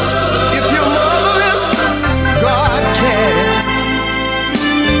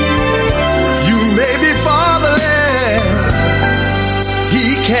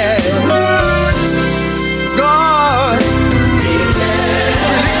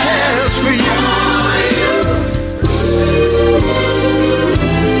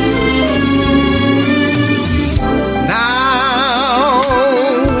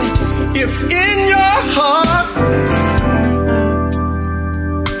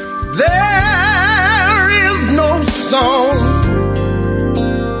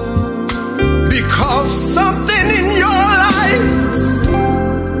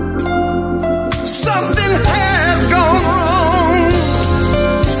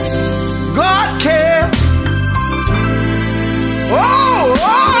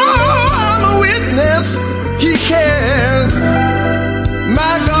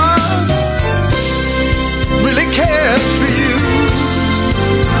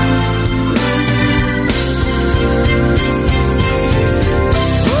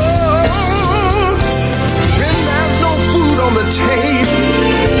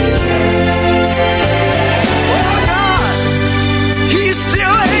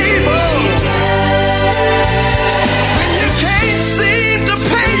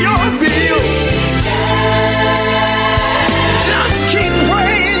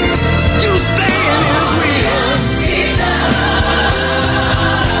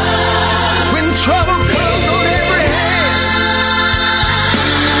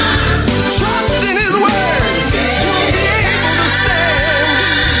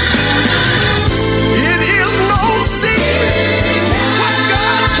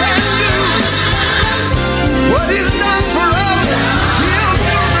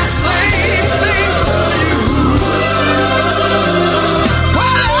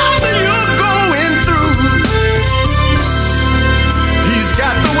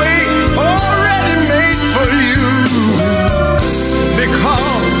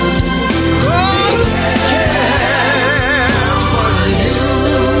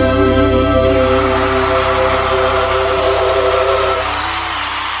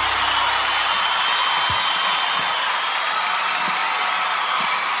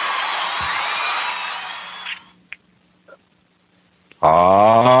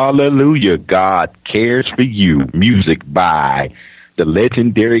 Hallelujah. God cares for you. Music by the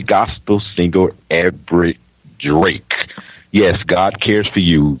legendary gospel singer Everett Drake. Yes, God cares for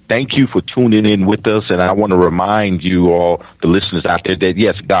you. Thank you for tuning in with us. And I want to remind you all, the listeners out there, that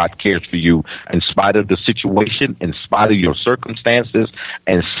yes, God cares for you in spite of the situation, in spite of your circumstances,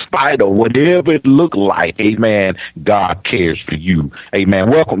 in spite of whatever it look like. Amen. God cares for you. Amen.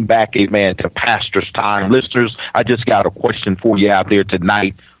 Welcome back, amen, to Pastor's Time. Listeners, I just got a question for you out there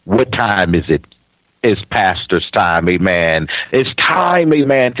tonight. What time is it? It's Pastor's Time. Amen. It's time,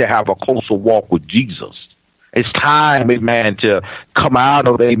 amen, to have a closer walk with Jesus. It's time, amen, to come out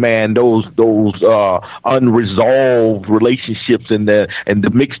of, amen, those unresolved relationships and the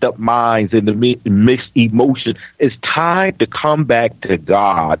mixed up minds and the mixed emotions. It's time to come back to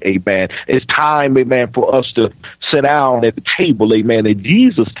God, amen. It's time, amen, for us to sit down at the table, amen, at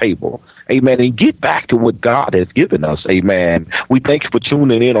Jesus' table, amen, and get back to what God has given us, amen. We thank you for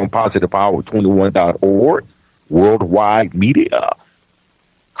tuning in on PositivePower21.org, worldwide media,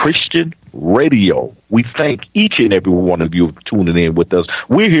 Christian radio. We thank each and every one of you for tuning in with us.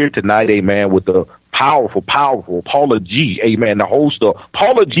 We're here tonight, amen, with the powerful Paula G, amen, the host of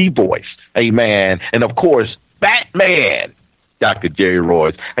Paula G Voice, amen, and of course, Batman, Dr. Jerry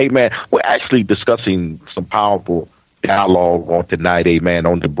Royce, amen. We're actually discussing some powerful dialogue on tonight, amen,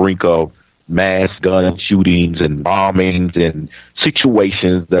 on the brink of mass gun shootings and bombings and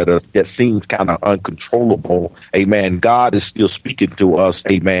situations that seems kind of uncontrollable. Amen. God is still speaking to us.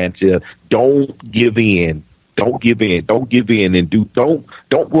 Amen. To don't give in. Don't give in. Don't give in and don't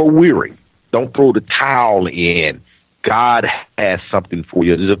grow weary. Don't throw the towel in. God has something for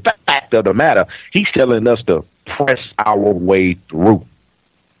you. There's a fact of the matter. He's telling us to press our way through.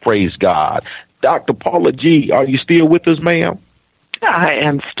 Praise God. Dr. Paula G, are you still with us, ma'am? I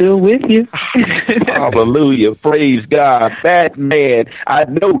am still with you. Hallelujah. Praise God. Batman. I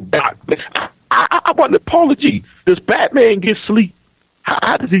know, Doc. I want an apology. Does Batman get sleep?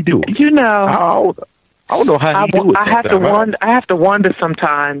 How does he do it? You know, I don't know how he do it. I have to wonder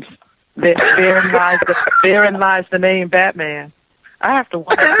sometimes. Therein lies the name Batman. I have to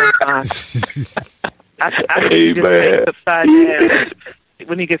wonder sometimes. I think he just hangs upside down.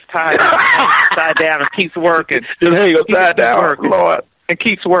 When he gets tired, he hangs upside down and keeps working. Just hang upside down, Lord. And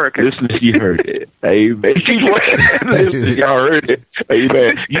keeps working. Listen, you heard it. Amen. Keep working. Listen, y'all heard it.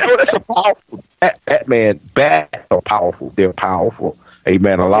 Amen. You know, that's a powerful. Batman, bats are powerful. They're powerful.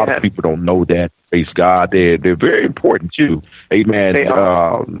 Amen. A lot of people don't know that. Praise God. They're very important too. Amen. They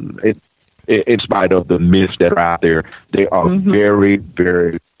are. In spite of the myths that are out there, they are very,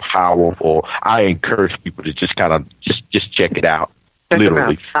 very powerful. I encourage people to just kind of just check it out.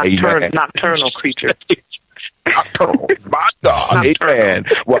 Literally. Nocturnal creature. Nocturnal. My God. Amen.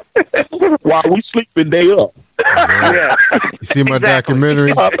 While we sleeping, they up. Yeah. You see my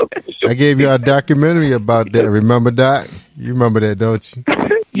documentary? I gave you a documentary about that. Remember, Doc? You remember that, don't you?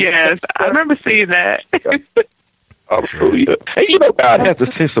 Yes, I remember seeing that. Hallelujah. Hey, you know, God has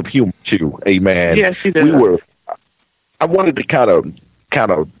a sense of humor too. Amen. Yes, he does. I wanted to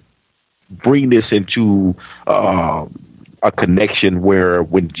kind of bring this into a connection where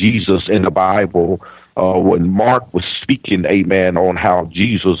when Jesus in the Bible, when Mark was speaking, amen, on how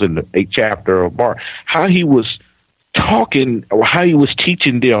Jesus in the 8th chapter of Mark, how he was talking, or how he was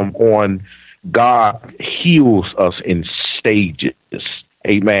teaching them on God heals us in stages.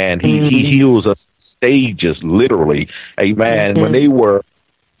 Amen. He heals us in stages, literally. Amen. When they were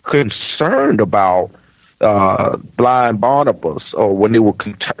concerned about blind Barnabas, or when they were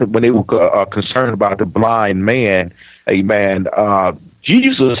concerned about the blind man, amen,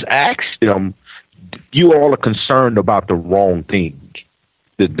 Jesus asked them, you all are concerned about the wrong thing.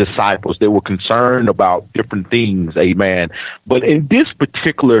 The disciples, they were concerned about different things, amen. But in this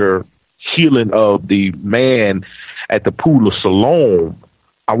particular healing of the man at the pool of Siloam,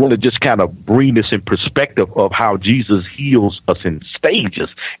 I want to just kind of bring this in perspective of how Jesus heals us in stages,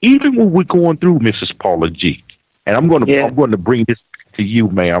 even when we're going through, Mrs. Paula G. And I'm going to bring this to you,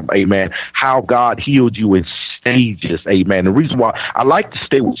 ma'am, amen, how God healed you in stages, amen. The reason why I like to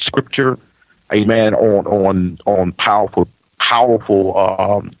stay with scripture, amen, on powerful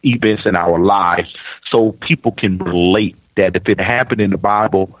events in our lives, so people can relate that if it happened in the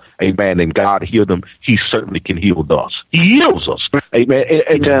Bible, amen, and God healed them, he certainly can heal us. He heals us, amen.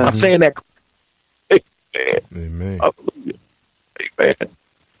 And I'm saying that, amen. Amen.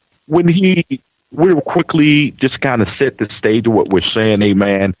 When we'll quickly just kind of set the stage of what we're saying,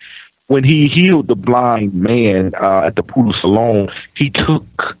 amen. When he healed the blind man at the pool of Siloam, he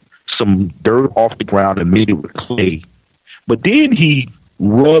took some dirt off the ground and made it with clay. But then he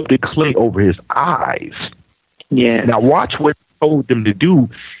rubbed the clay over his eyes. Yeah. Now watch what he told them to do.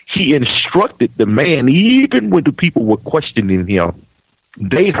 he instructed the man, even when the people were questioning him,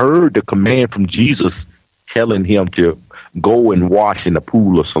 they heard the command from Jesus telling him to go and wash in the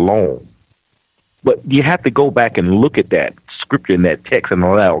pool of Siloam. But you have to go back and look at that scripture and that text and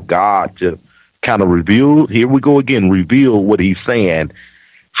allow God to kind of reveal, here we go again, reveal what he's saying.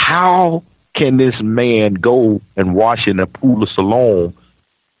 How can this man go and wash in the pool of Siloam?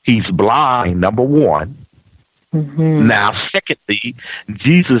 He's blind, number one. Mm-hmm. Now, secondly,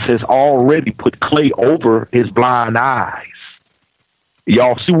 Jesus has already put clay over his blind eyes.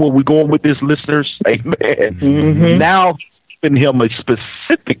 Y'all see where we're going with this, listeners? Amen. Mm-hmm. Now, he's giving him a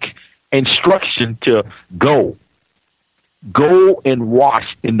specific instruction to go and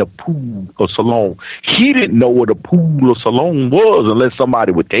wash in the pool of Siloam. He didn't know what a pool of Siloam was unless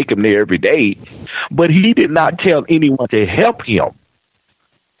somebody would take him there every day. But he did not tell anyone to help him.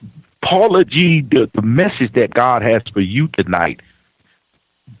 Paula G., the message that God has for you tonight,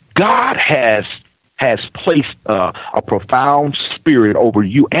 God has placed a profound spirit over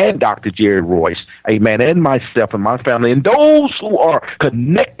you and Dr. Jerry Royce, amen, and myself and my family, and those who are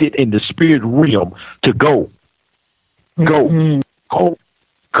connected in the spirit realm to go, amen.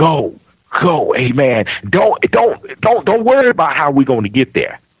 Don't worry about how we're going to get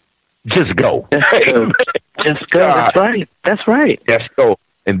there. Just go. Just go. That's right. That's right. Just go.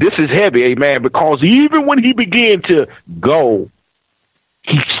 And this is heavy, amen, because even when he began to go,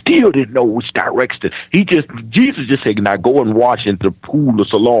 he still didn't know which direction. Jesus just said, now go and wash in the pool of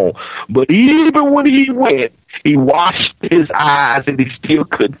Siloam. But even when he went, he washed his eyes and he still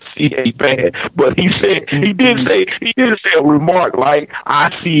couldn't see, amen. But he did say a remark like,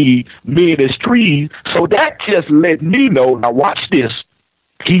 I see men as trees. So that just let me know, now watch this,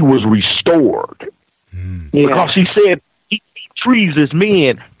 he was restored. Yeah. Because he said, trees as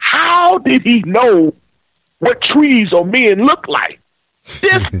men. How did he know what trees or men look like?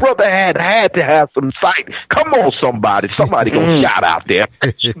 This brother had to have some sight. Come on, somebody gonna shout out there.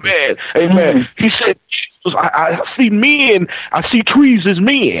 Amen. Amen. He said, I see men, I see trees as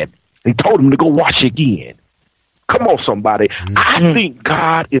men. He told him to go wash again. Come on, somebody. I think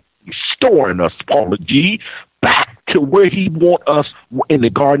God is restoring us, Paula G., back to where he want us in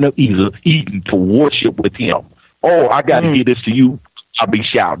the Garden of Eden to worship with him. Oh, I got to give this to you. I'll be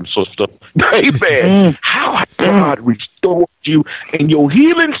shouting, sister. Amen. How has God restored you in your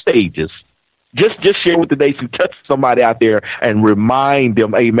healing stages? Just share with the nation, touch somebody out there and remind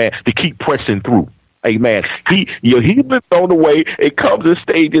them, amen, to keep pressing through. Amen. Your healing's on the way. It comes in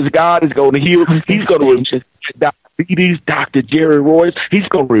stages. God is going to heal. He's going to remove diabetes, Dr. Jerry Royce. He's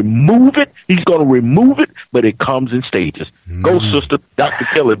going to remove it. But it comes in stages. Go, sister. Dr.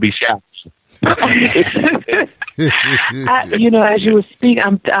 Kelly, be shouting. As you were speaking,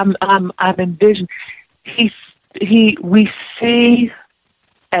 I'm envisioning. We see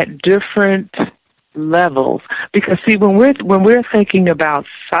at different levels, because see, when we're thinking about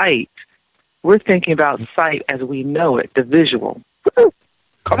sight, we're thinking about sight as we know it, the visual.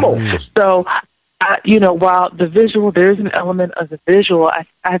 Come on. So, while the visual, there is an element of the visual.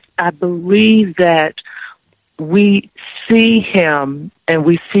 I believe that we see him and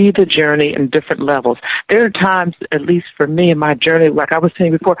we see the journey in different levels. There are times, at least for me in my journey, like I was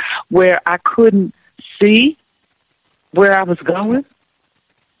saying before, where I couldn't see where I was going,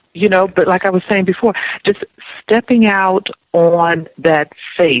 but like I was saying before, just stepping out on that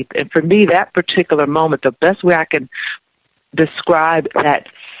faith. And for me, that particular moment, the best way I can describe that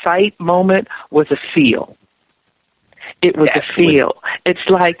sight moment was a feel. It was a feel. It's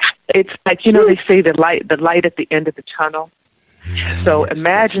like they say the light at the end of the tunnel. So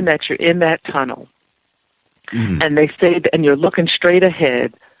imagine that you're in that tunnel, and they say and you're looking straight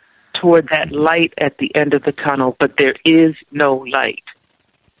ahead toward that light at the end of the tunnel, but there is no light.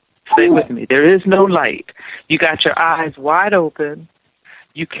 Stay with me. There is no light. You got your eyes wide open.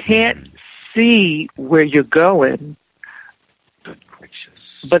 You can't see where you're going.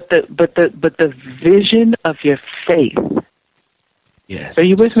 But the vision of your faith. Yes. Are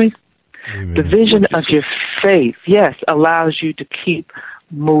you with me? Amen. The vision of your faith, yes, allows you to keep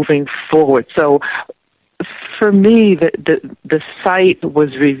moving forward. So for me, the sight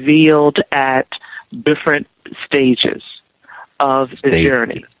was revealed at different stages of the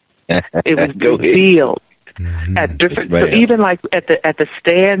journey. It was revealed at different, so even like at the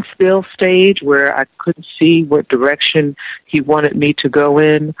standstill stage where I couldn't see what direction he wanted me to go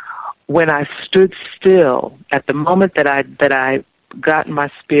in. When I stood still, at the moment that I got my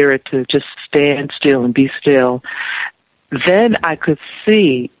spirit to just stand still and be still, then I could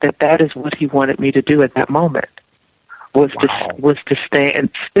see that is what he wanted me to do at that moment, was to stand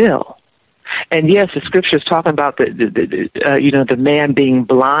still. And yes, the scripture is talking about the man being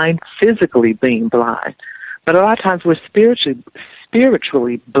blind, physically being blind. But a lot of times we're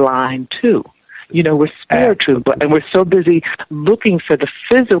spiritually blind too. We're spiritual, and we're so busy looking for the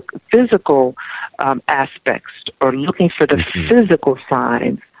physical aspects or looking for the physical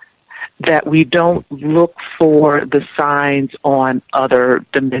signs that we don't look for the signs on other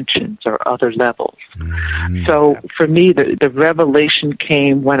dimensions or other levels. Mm-hmm. So for me, the revelation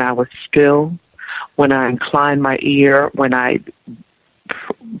came when I was still, when I inclined my ear, when I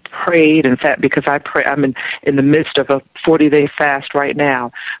prayed. In fact, because I'm in the midst of a 40-day fast right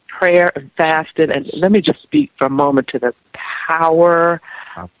now. Prayer and fasting, and let me just speak for a moment to the power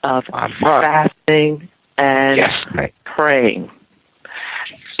of fasting and praying.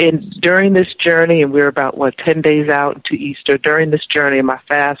 During this journey, and we're about 10 days out to Easter. During this journey, my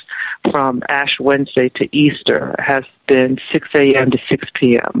fast from Ash Wednesday to Easter has been 6 a.m. to 6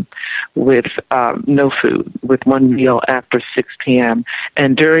 p.m. with no food, with one meal after 6 p.m.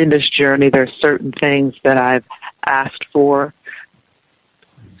 And during this journey, there are certain things that I've asked for,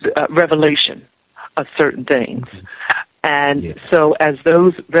 revelation of certain things. And so as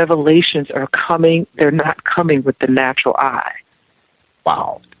those revelations are coming, they're not coming with the natural eye.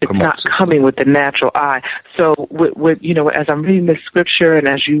 Wow. It's not coming with the natural eye. So as I'm reading this scripture, and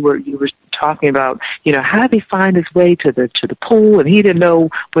as you were talking about, how did he find his way to the pool, and he didn't know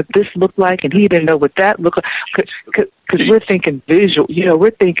what this looked like, and he didn't know what that looked like, because we're thinking visual,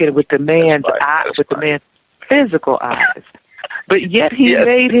 we're thinking with the man's eye, with the man's physical eyes. But yet he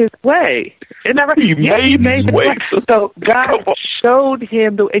made his way. Isn't that right? He made his way. So God showed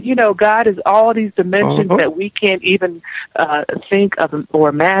him, God is all these dimensions that we can't even think of or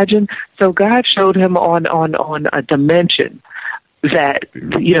imagine. So God showed him on a dimension that,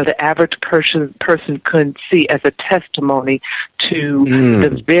 the average person couldn't see, as a testimony to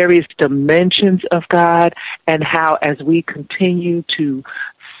the various dimensions of God, and how, as we continue to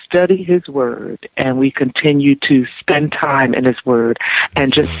study his word and we continue to spend time in his word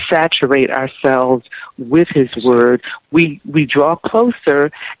and just saturate ourselves with his word, we draw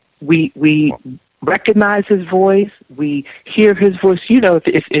closer, we recognize his voice, we hear his voice.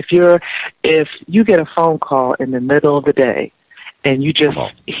 If you get a phone call in the middle of the day and you just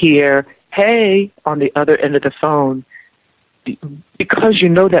hear, hey, on the other end of the phone, because you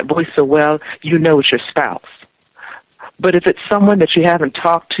know that voice so well, it's your spouse. But if it's someone that you haven't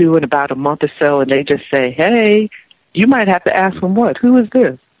talked to in about a month or so, and they just say, hey, you might have to ask them, who is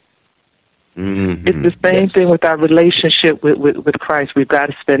this? Mm-hmm. It's the same thing with our relationship with Christ. We've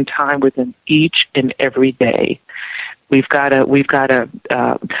got to spend time with him each and every day. We've got to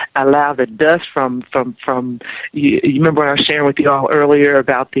allow the dust from you remember when I was sharing with you all earlier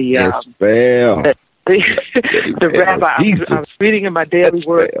about the rabbi. I was reading in my daily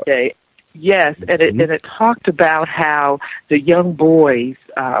word today. Yes, and it talked about how the young boys,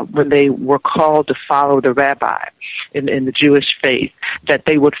 when they were called to follow the rabbi in the Jewish faith, that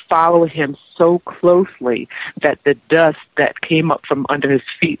they would follow him so closely that the dust that came up from under his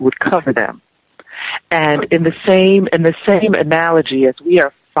feet would cover them. And in the same analogy, as we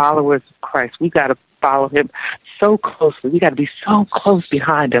are followers of Christ, we got to follow him so closely. We got to be so close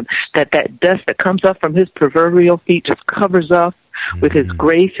behind him that dust that comes up from his proverbial feet just covers us with his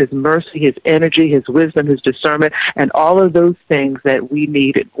grace, his mercy, his energy, his wisdom, his discernment, and all of those things that we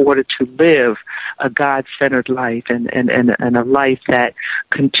need in order to live a God-centered life and a life that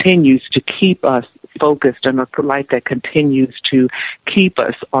continues to keep us focused, and a life that continues to keep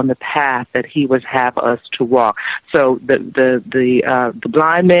us on the path that he would have us to walk. So the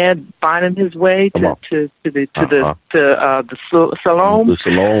blind man finding his way to the Salome. The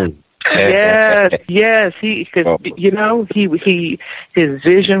Salome. Yes, his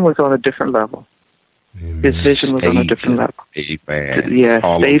vision was on a different level. Amen. His vision was on a different level. Amen. Yes,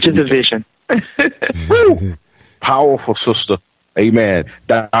 stages of vision. Woo! Powerful sister. Amen.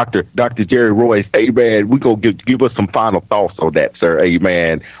 Dr. Jerry Royce, amen. We're going to give us some final thoughts on that, sir.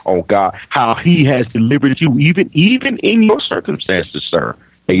 Amen. On God, how he has delivered you, even in your circumstances, sir.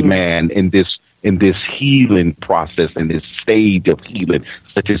 Amen. In this healing process, in this stage of healing,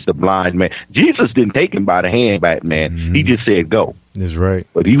 such as the blind man. Jesus didn't take him by the hand back, man. Mm-hmm. He just said, go. That's right.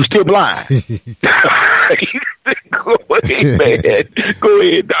 But he was still blind. Go ahead, man. Go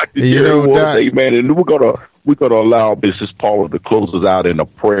ahead, Dr. Jerry Royce, amen. And we're gonna allow Mrs. Paula to close us out in a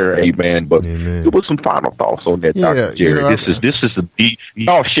prayer, amen. But give us some final thoughts on that, Dr. Jerry. This is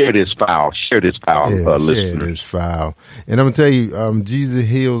y'all share this file, listeners. Share this file. And I'm gonna tell you, Jesus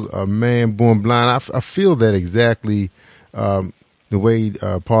heals a man born blind. I feel that exactly the way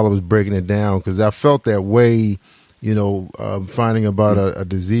Paula was breaking it down, because I felt that way finding about a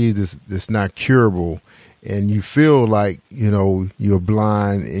disease that's not curable, and you feel like, you're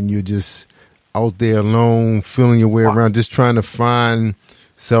blind and you're just out there alone, feeling your way around, just trying to find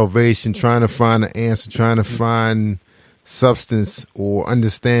salvation, trying to find an answer, trying to find substance or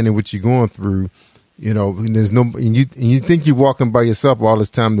understanding what you're going through. And there's and you think you're walking by yourself all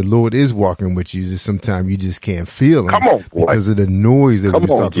this time. The Lord is walking with you. Just sometimes you just can't feel Him. Come on, boy. Because of the noise that we were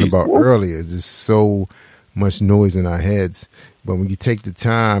talking about Jesus. earlier. There's just so much noise in our heads. But when you take the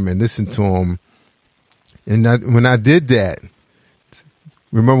time and listen to Him, and when I did that,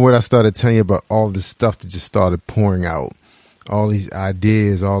 remember what I started telling you about all this stuff that just started pouring out, all these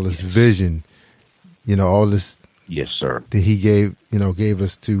ideas, all this vision, all this. Yes, sir. That He gave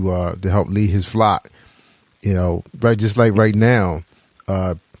us to help lead His flock, right, just like right now,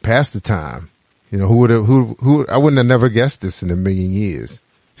 past the time, who I wouldn't have never guessed this in a million years,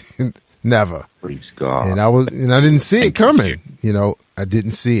 never. Praise God. And I didn't see it coming, I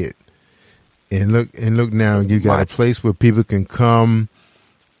didn't see it, and look now, you got a place where people can come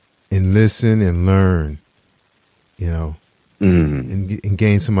and listen and learn, and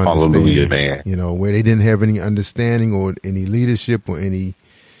gain some understanding. Hallelujah, man. Where they didn't have any understanding or any leadership or anything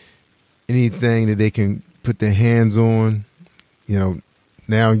that they can put their hands on. Now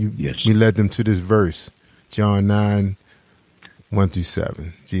we led them to this verse, John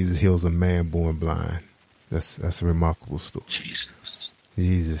 9:1-7. Jesus heals a man born blind. That's a remarkable story.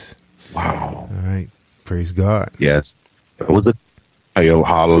 Jesus. Wow. All right. Praise God. Yes. It was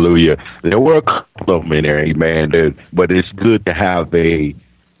hallelujah. There were a couple of them in there, amen. But it's good to have an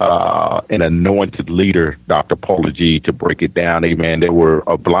anointed leader, Dr. Paula G, to break it down, amen. There were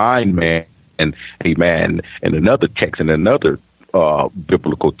a blind man, and amen, and another text, and another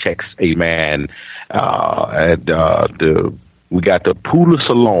biblical text, amen. We got the pool of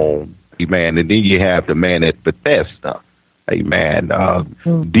Siloam, amen, and then you have the man at Bethesda. Amen.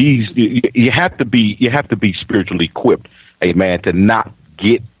 These you have to be spiritually equipped, amen, to not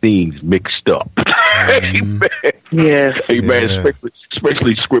get things mixed up. Amen. Yes. Amen. Yeah.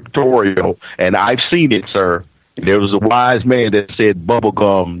 Especially scriptorial. And I've seen it, sir. There was a wise man that said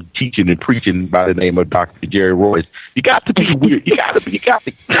bubblegum teaching and preaching by the name of Dr. Jerry Royce. You got to be weird. You got to.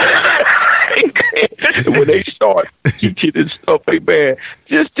 When they start teaching and stuff, amen,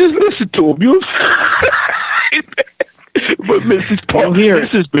 just listen to them. But Mrs. Paul,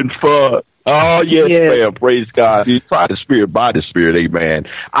 this has been fun. Oh, yes, ma'am. Praise God. You try the Spirit by the Spirit, amen.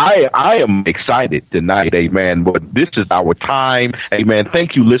 I am excited tonight, amen. But this is our time, amen.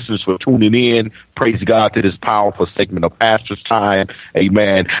 Thank you, listeners, for tuning in. Praise God to this powerful segment of Pastor's Time,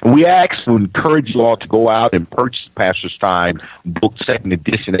 amen. And we encourage you all to go out and purchase Pastor's Time book, second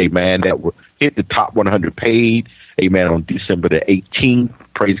edition, amen, that will hit the top 100 paid, amen, on December the 18th.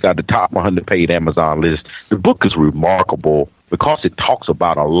 Praise God, the top 100 paid Amazon list. The book is remarkable because it talks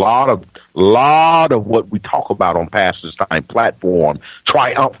about a lot of what we talk about on Pastor's Time platform: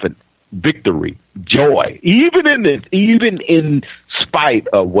 triumphant victory, joy, even in spite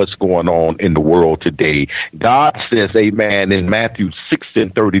of what's going on in the world today. God says, amen, in Matthew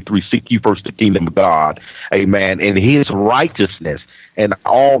 6:33, seek ye first the kingdom of God, amen, and His righteousness. And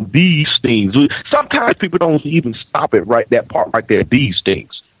all these things. Sometimes people don't even stop at that part right there. These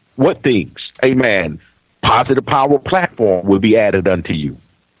things. What things? Amen. Positive Power platform will be added unto you.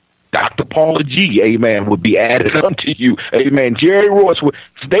 Dr. Paula G, amen, will be added unto you. Amen. Jerry Royce,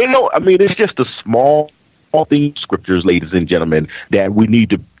 they know, it's just a small thing, scriptures, ladies and gentlemen, that we need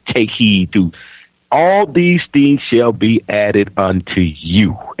to take heed to. All these things shall be added unto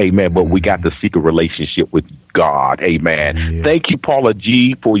you. Amen. But we got to seek a relationship with God. Amen. Yeah. Thank you, Paula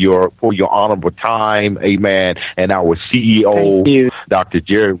G, for your honorable time. Amen. And our CEO, Dr.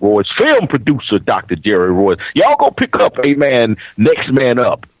 Jerry Royce, film producer, Dr. Jerry Royce. Y'all go pick up, amen, Next Man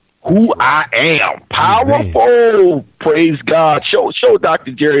Up. Who I am. Powerful. Amen. Praise God. Show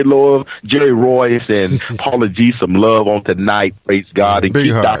Dr. Jerry Royce and Paula G some love on tonight. Praise God. And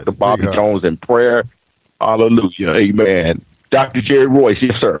keep Dr. Bobby Jones in prayer. Hallelujah. Amen. Dr. Jerry Royce.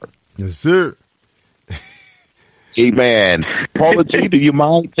 Yes, sir. Yes, sir. Amen. Paula G, do you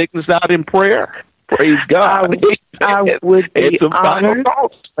mind taking us out in prayer? Praise God. I would be honored. We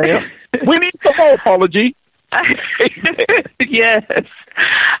need some more, Paula G. Yes,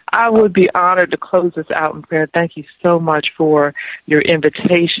 I would be honored to close this out in prayer. Thank you so much for your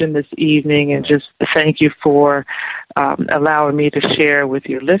invitation this evening, and just thank you for allowing me to share with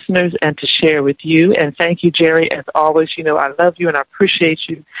your listeners and to share with you. And thank you, Jerry, as always. I love you and I appreciate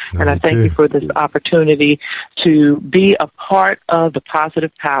you, and I thank you for this opportunity to be a part of the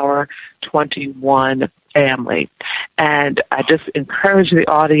Positive Power 21 family. And I just encourage the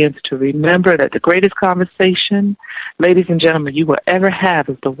audience to remember that the greatest conversation, ladies and gentlemen, you will ever have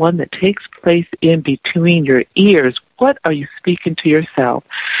is the one that takes place in between your ears. What are you speaking to yourself?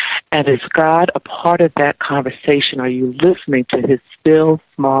 And is God a part of that conversation? Are you listening to his still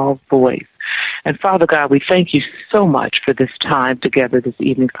small voice? And Father God, we thank you so much for this time together this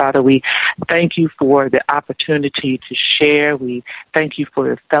evening. Father, we thank you for the opportunity to share. We thank you for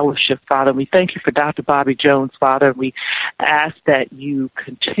the fellowship, Father. We thank you for Dr. Bobby Jones, Father. We ask that you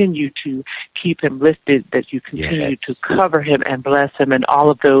continue to keep him lifted, that you continue to cover him and bless him and all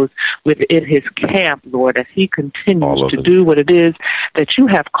of those within his camp, Lord, as he continues to do what it is that you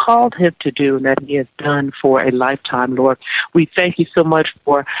have called him to do and that he has done for a lifetime, Lord. We thank you so much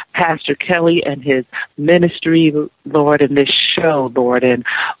for Pastor Kelly and his ministry, Lord, and this show, Lord, and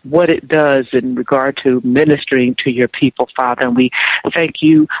what it does in regard to ministering to your people, Father. And we thank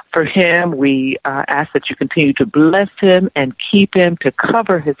you for him. We ask that you continue to bless him and keep him, to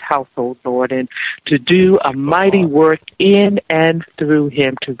cover his household, Lord, and to do a mighty work in and through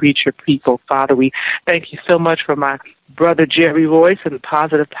him to reach your people, Father. We thank you so much for my Brother Jerry Royce and the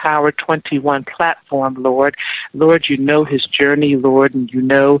Positive Power 21 platform, Lord. Lord, you know his journey, Lord, and you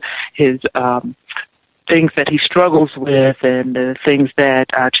know his things that he struggles with and the things that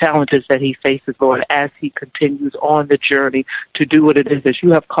challenges that he faces, Lord, as he continues on the journey to do what it is that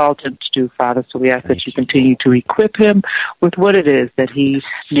you have called him to do, Father. So we ask that you continue to equip him with what it is that he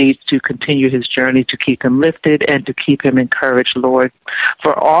needs to continue his journey, to keep him lifted and to keep him encouraged, Lord.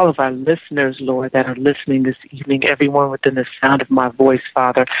 For all of our listeners, Lord, that are listening this evening, everyone within the sound of my voice,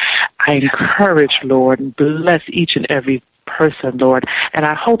 Father, I encourage, Lord, and bless each and every person, Lord. And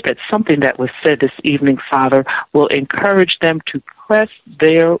I hope that something that was said this evening, Father, will encourage them to press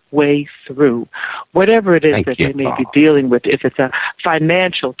their way through whatever it is that they may be dealing with. If it's a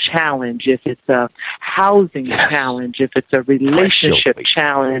financial challenge, if it's a housing challenge, if it's a relationship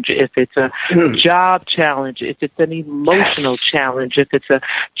challenge, if it's a job challenge, if it's an emotional challenge, if it's a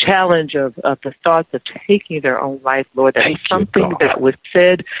challenge of the thoughts of taking their own life, Lord, that something that was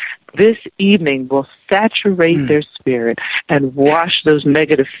said this evening will saturate their spirit and wash those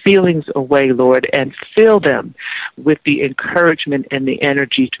negative feelings away, Lord, and fill them with the encouragement and the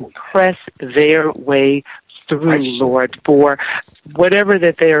energy to press their way through, Lord, for whatever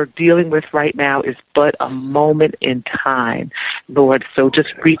that they are dealing with right now is but a moment in time, Lord. So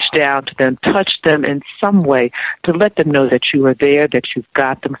just reach down to them, touch them in some way to let them know that you are there, that you've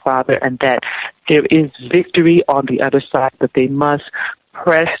got them, Father, and that there is victory on the other side, but they must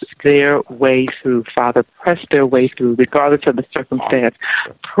press their way through, Father. Press their way through, regardless of the circumstance.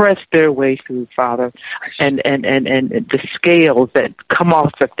 Press their way through, Father. And the scales that come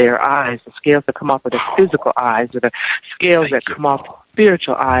off of their eyes, the scales that come off of their physical eyes, or the scales that come off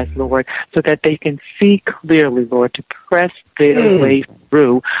spiritual eyes, Lord, so that they can see clearly, Lord, to press their way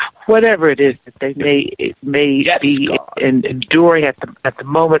through whatever it is that they may be enduring at the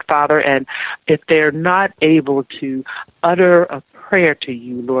moment, Father. And if they're not able to utter a prayer to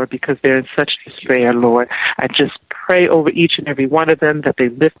you, Lord, because they're in such despair, Lord, I just pray over each and every one of them that they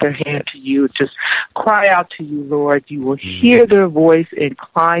lift their hand to you, just cry out to you, Lord. You will hear their voice,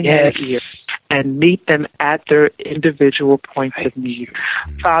 incline their ears, and meet them at their individual points of need.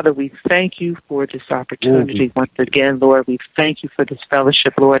 Father, we thank you for this opportunity once again, Lord. We thank you for this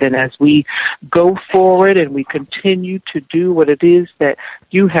fellowship, Lord. And as we go forward and we continue to do what it is that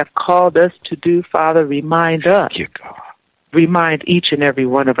you have called us to do, Father, remind us. Remind each and every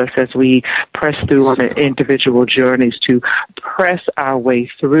one of us as we press through on the individual journeys to press our way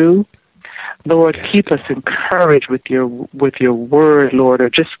through. Lord, keep us encouraged with your word, Lord, or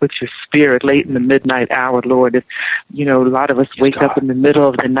just with your spirit late in the midnight hour, Lord. If, a lot of us wake up in the middle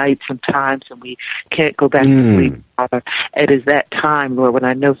of the night sometimes and we can't go back to sleep, Father. It is that time, Lord, when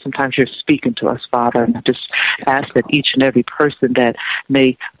I know sometimes you're speaking to us, Father. And I just ask that each and every person that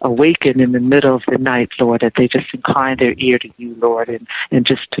may awaken in the middle of the night, Lord, that they just incline their ear to you, Lord, and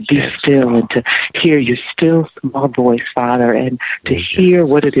just to be still and to hear your still small voice, Father, and to hear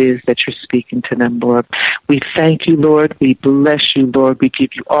what it is that you're speaking to them, Lord. We thank you, Lord. We bless you, Lord. We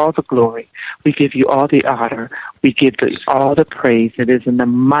give you all the glory. We give you all the honor. We give you all the praise. It is in the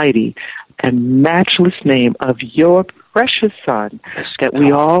mighty and matchless name of your precious Son that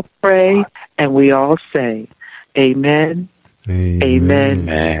we all pray and we all say, Amen. Amen.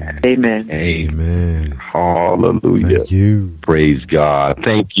 Amen. Amen. Amen. Hallelujah. Thank you. Praise God.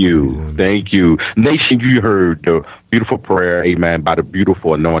 Thank you. Praise Thank you. Nation, you heard the beautiful prayer, amen, by the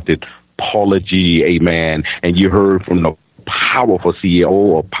beautiful anointed Paula G, amen. And you heard from the powerful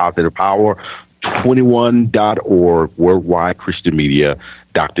CEO of Positive Power, 21.org, Worldwide Christian Media,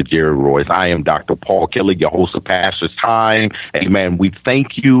 Dr. Jerry Royce. I am Dr. Paul Kelly, your host of Pastor's Time. Amen. We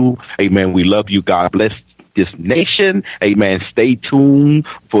thank you. Amen. We love you. God bless this nation. Amen. Stay tuned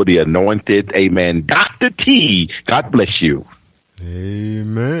for the anointed. Amen. Dr. T. God bless you.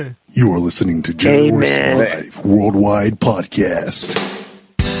 Amen. You are listening to Jerry Royce Live Worldwide Podcast.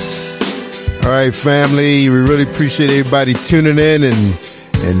 All right, family. We really appreciate everybody tuning in,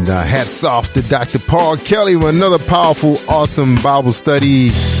 and hats off to Dr. Paul Kelly with another powerful, awesome Bible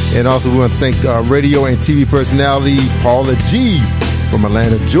study. And also we want to thank radio and TV personality Paula G from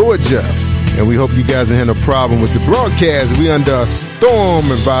Atlanta, Georgia. And we hope you guys ain't had no problem with the broadcast. We under a storm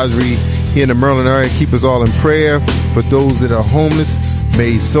advisory here in the Maryland area. Keep us all in prayer. For those that are homeless,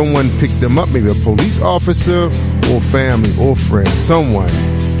 may someone pick them up, maybe a police officer or family or friend. Someone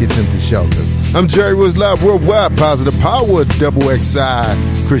get them to shelter. I'm Jerry Royce Live Worldwide, Positive Power, Double XI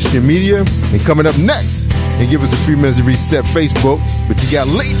Christian Media. And coming up next, and give us a few minutes to reset Facebook, but you got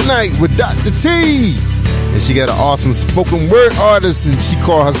Late Night with Dr. T. And she got an awesome spoken word artist, and she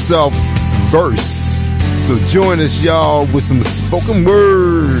called herself Verse. So join us, y'all, with some spoken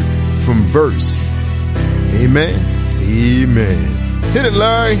word from Verse. Amen. Amen. Hit it,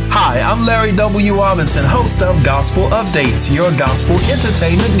 Larry. Hi, I'm Larry W. Robinson, host of Gospel Updates, your gospel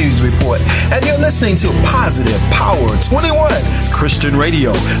entertainment news report. And you're listening to Positive Power 21 Christian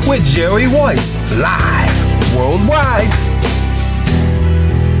Radio with Jerry Royce, live worldwide.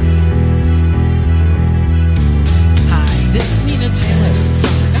 Hi, this is Nina Taylor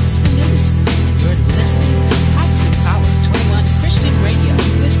from the Gospel News. And you're listening to Positive Power 21 Christian Radio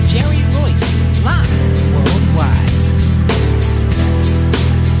with Jerry Royce, live worldwide.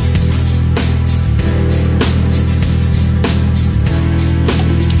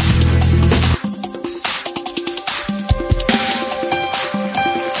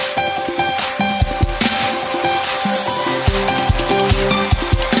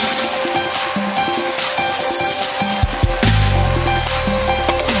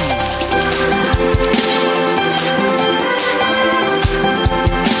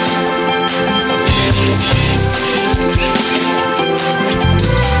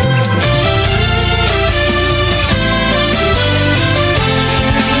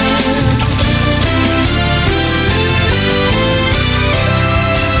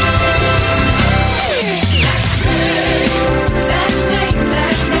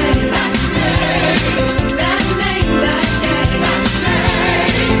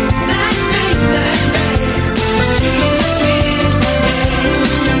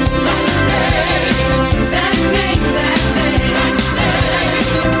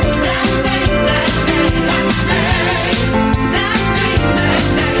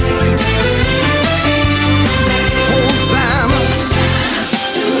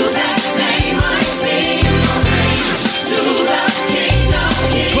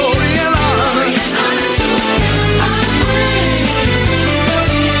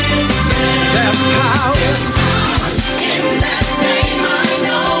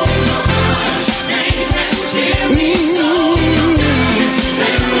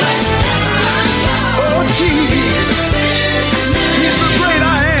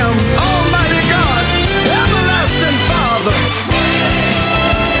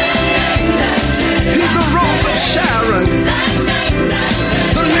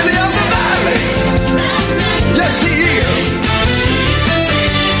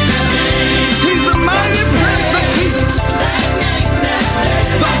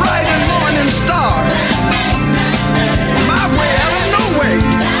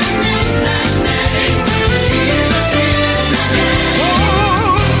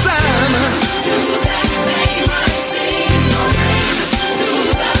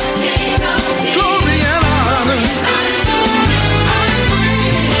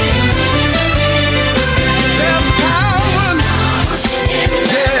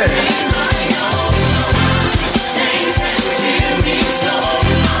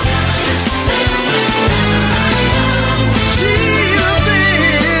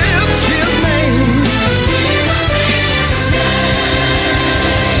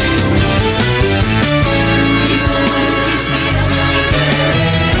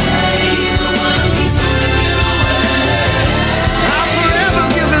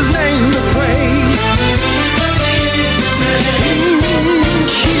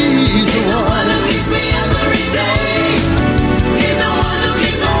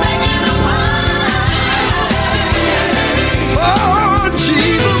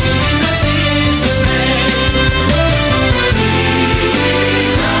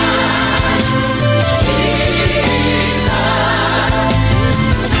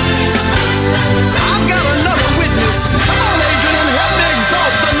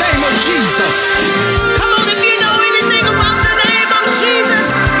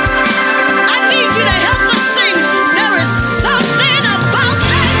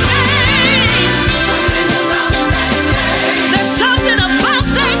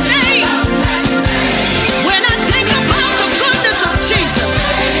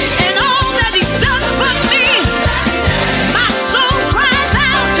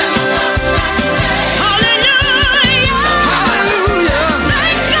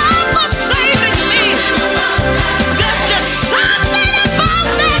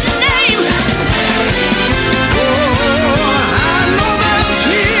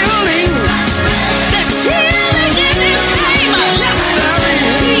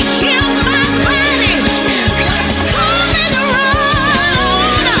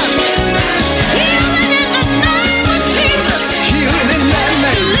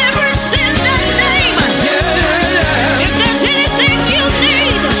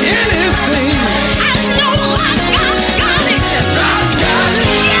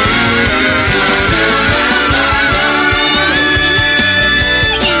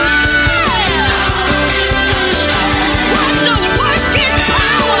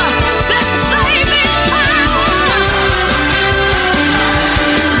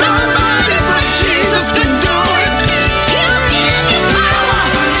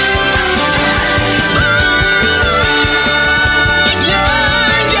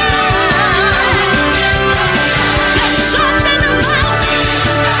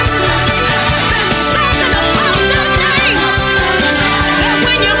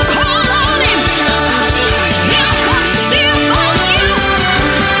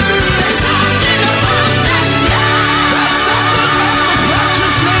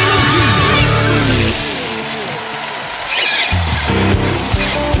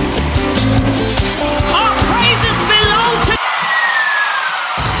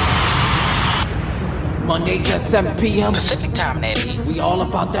 Mondays at 7 p.m. Pacific time, Eddie. We all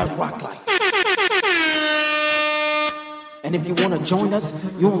about that rock life. And if you want to join us,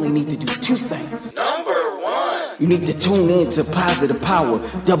 you only need to do two things. Number one, you need to tune in to Positive Power,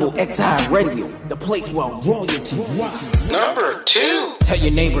 Double XI Radio, the place where royalty rocks. Number two, tell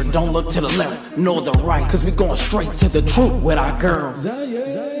your neighbor don't look to the left nor the right, cause we going straight to the truth with our girls.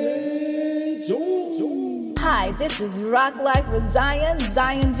 Hi, this is Rock Life with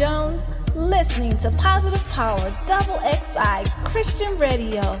Zion Jones, listening to Positive Power, Double XI Christian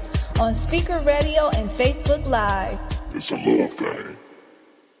Radio on Speaker Radio and Facebook Live. It's a little thing.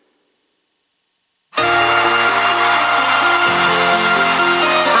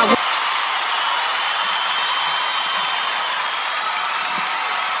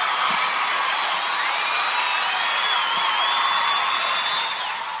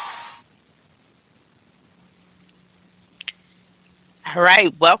 All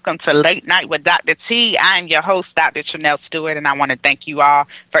right, welcome to Late Night with Dr. T. I'm your host, Dr. Chanel Stewart, and I want to thank you all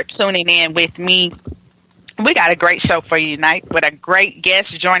for tuning in with me. We got a great show for you tonight with a great guest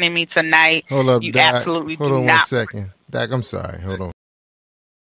joining me tonight. Hold up, you Doc. absolutely Hold do on not. 1 second. Doc, I'm sorry. Hold on.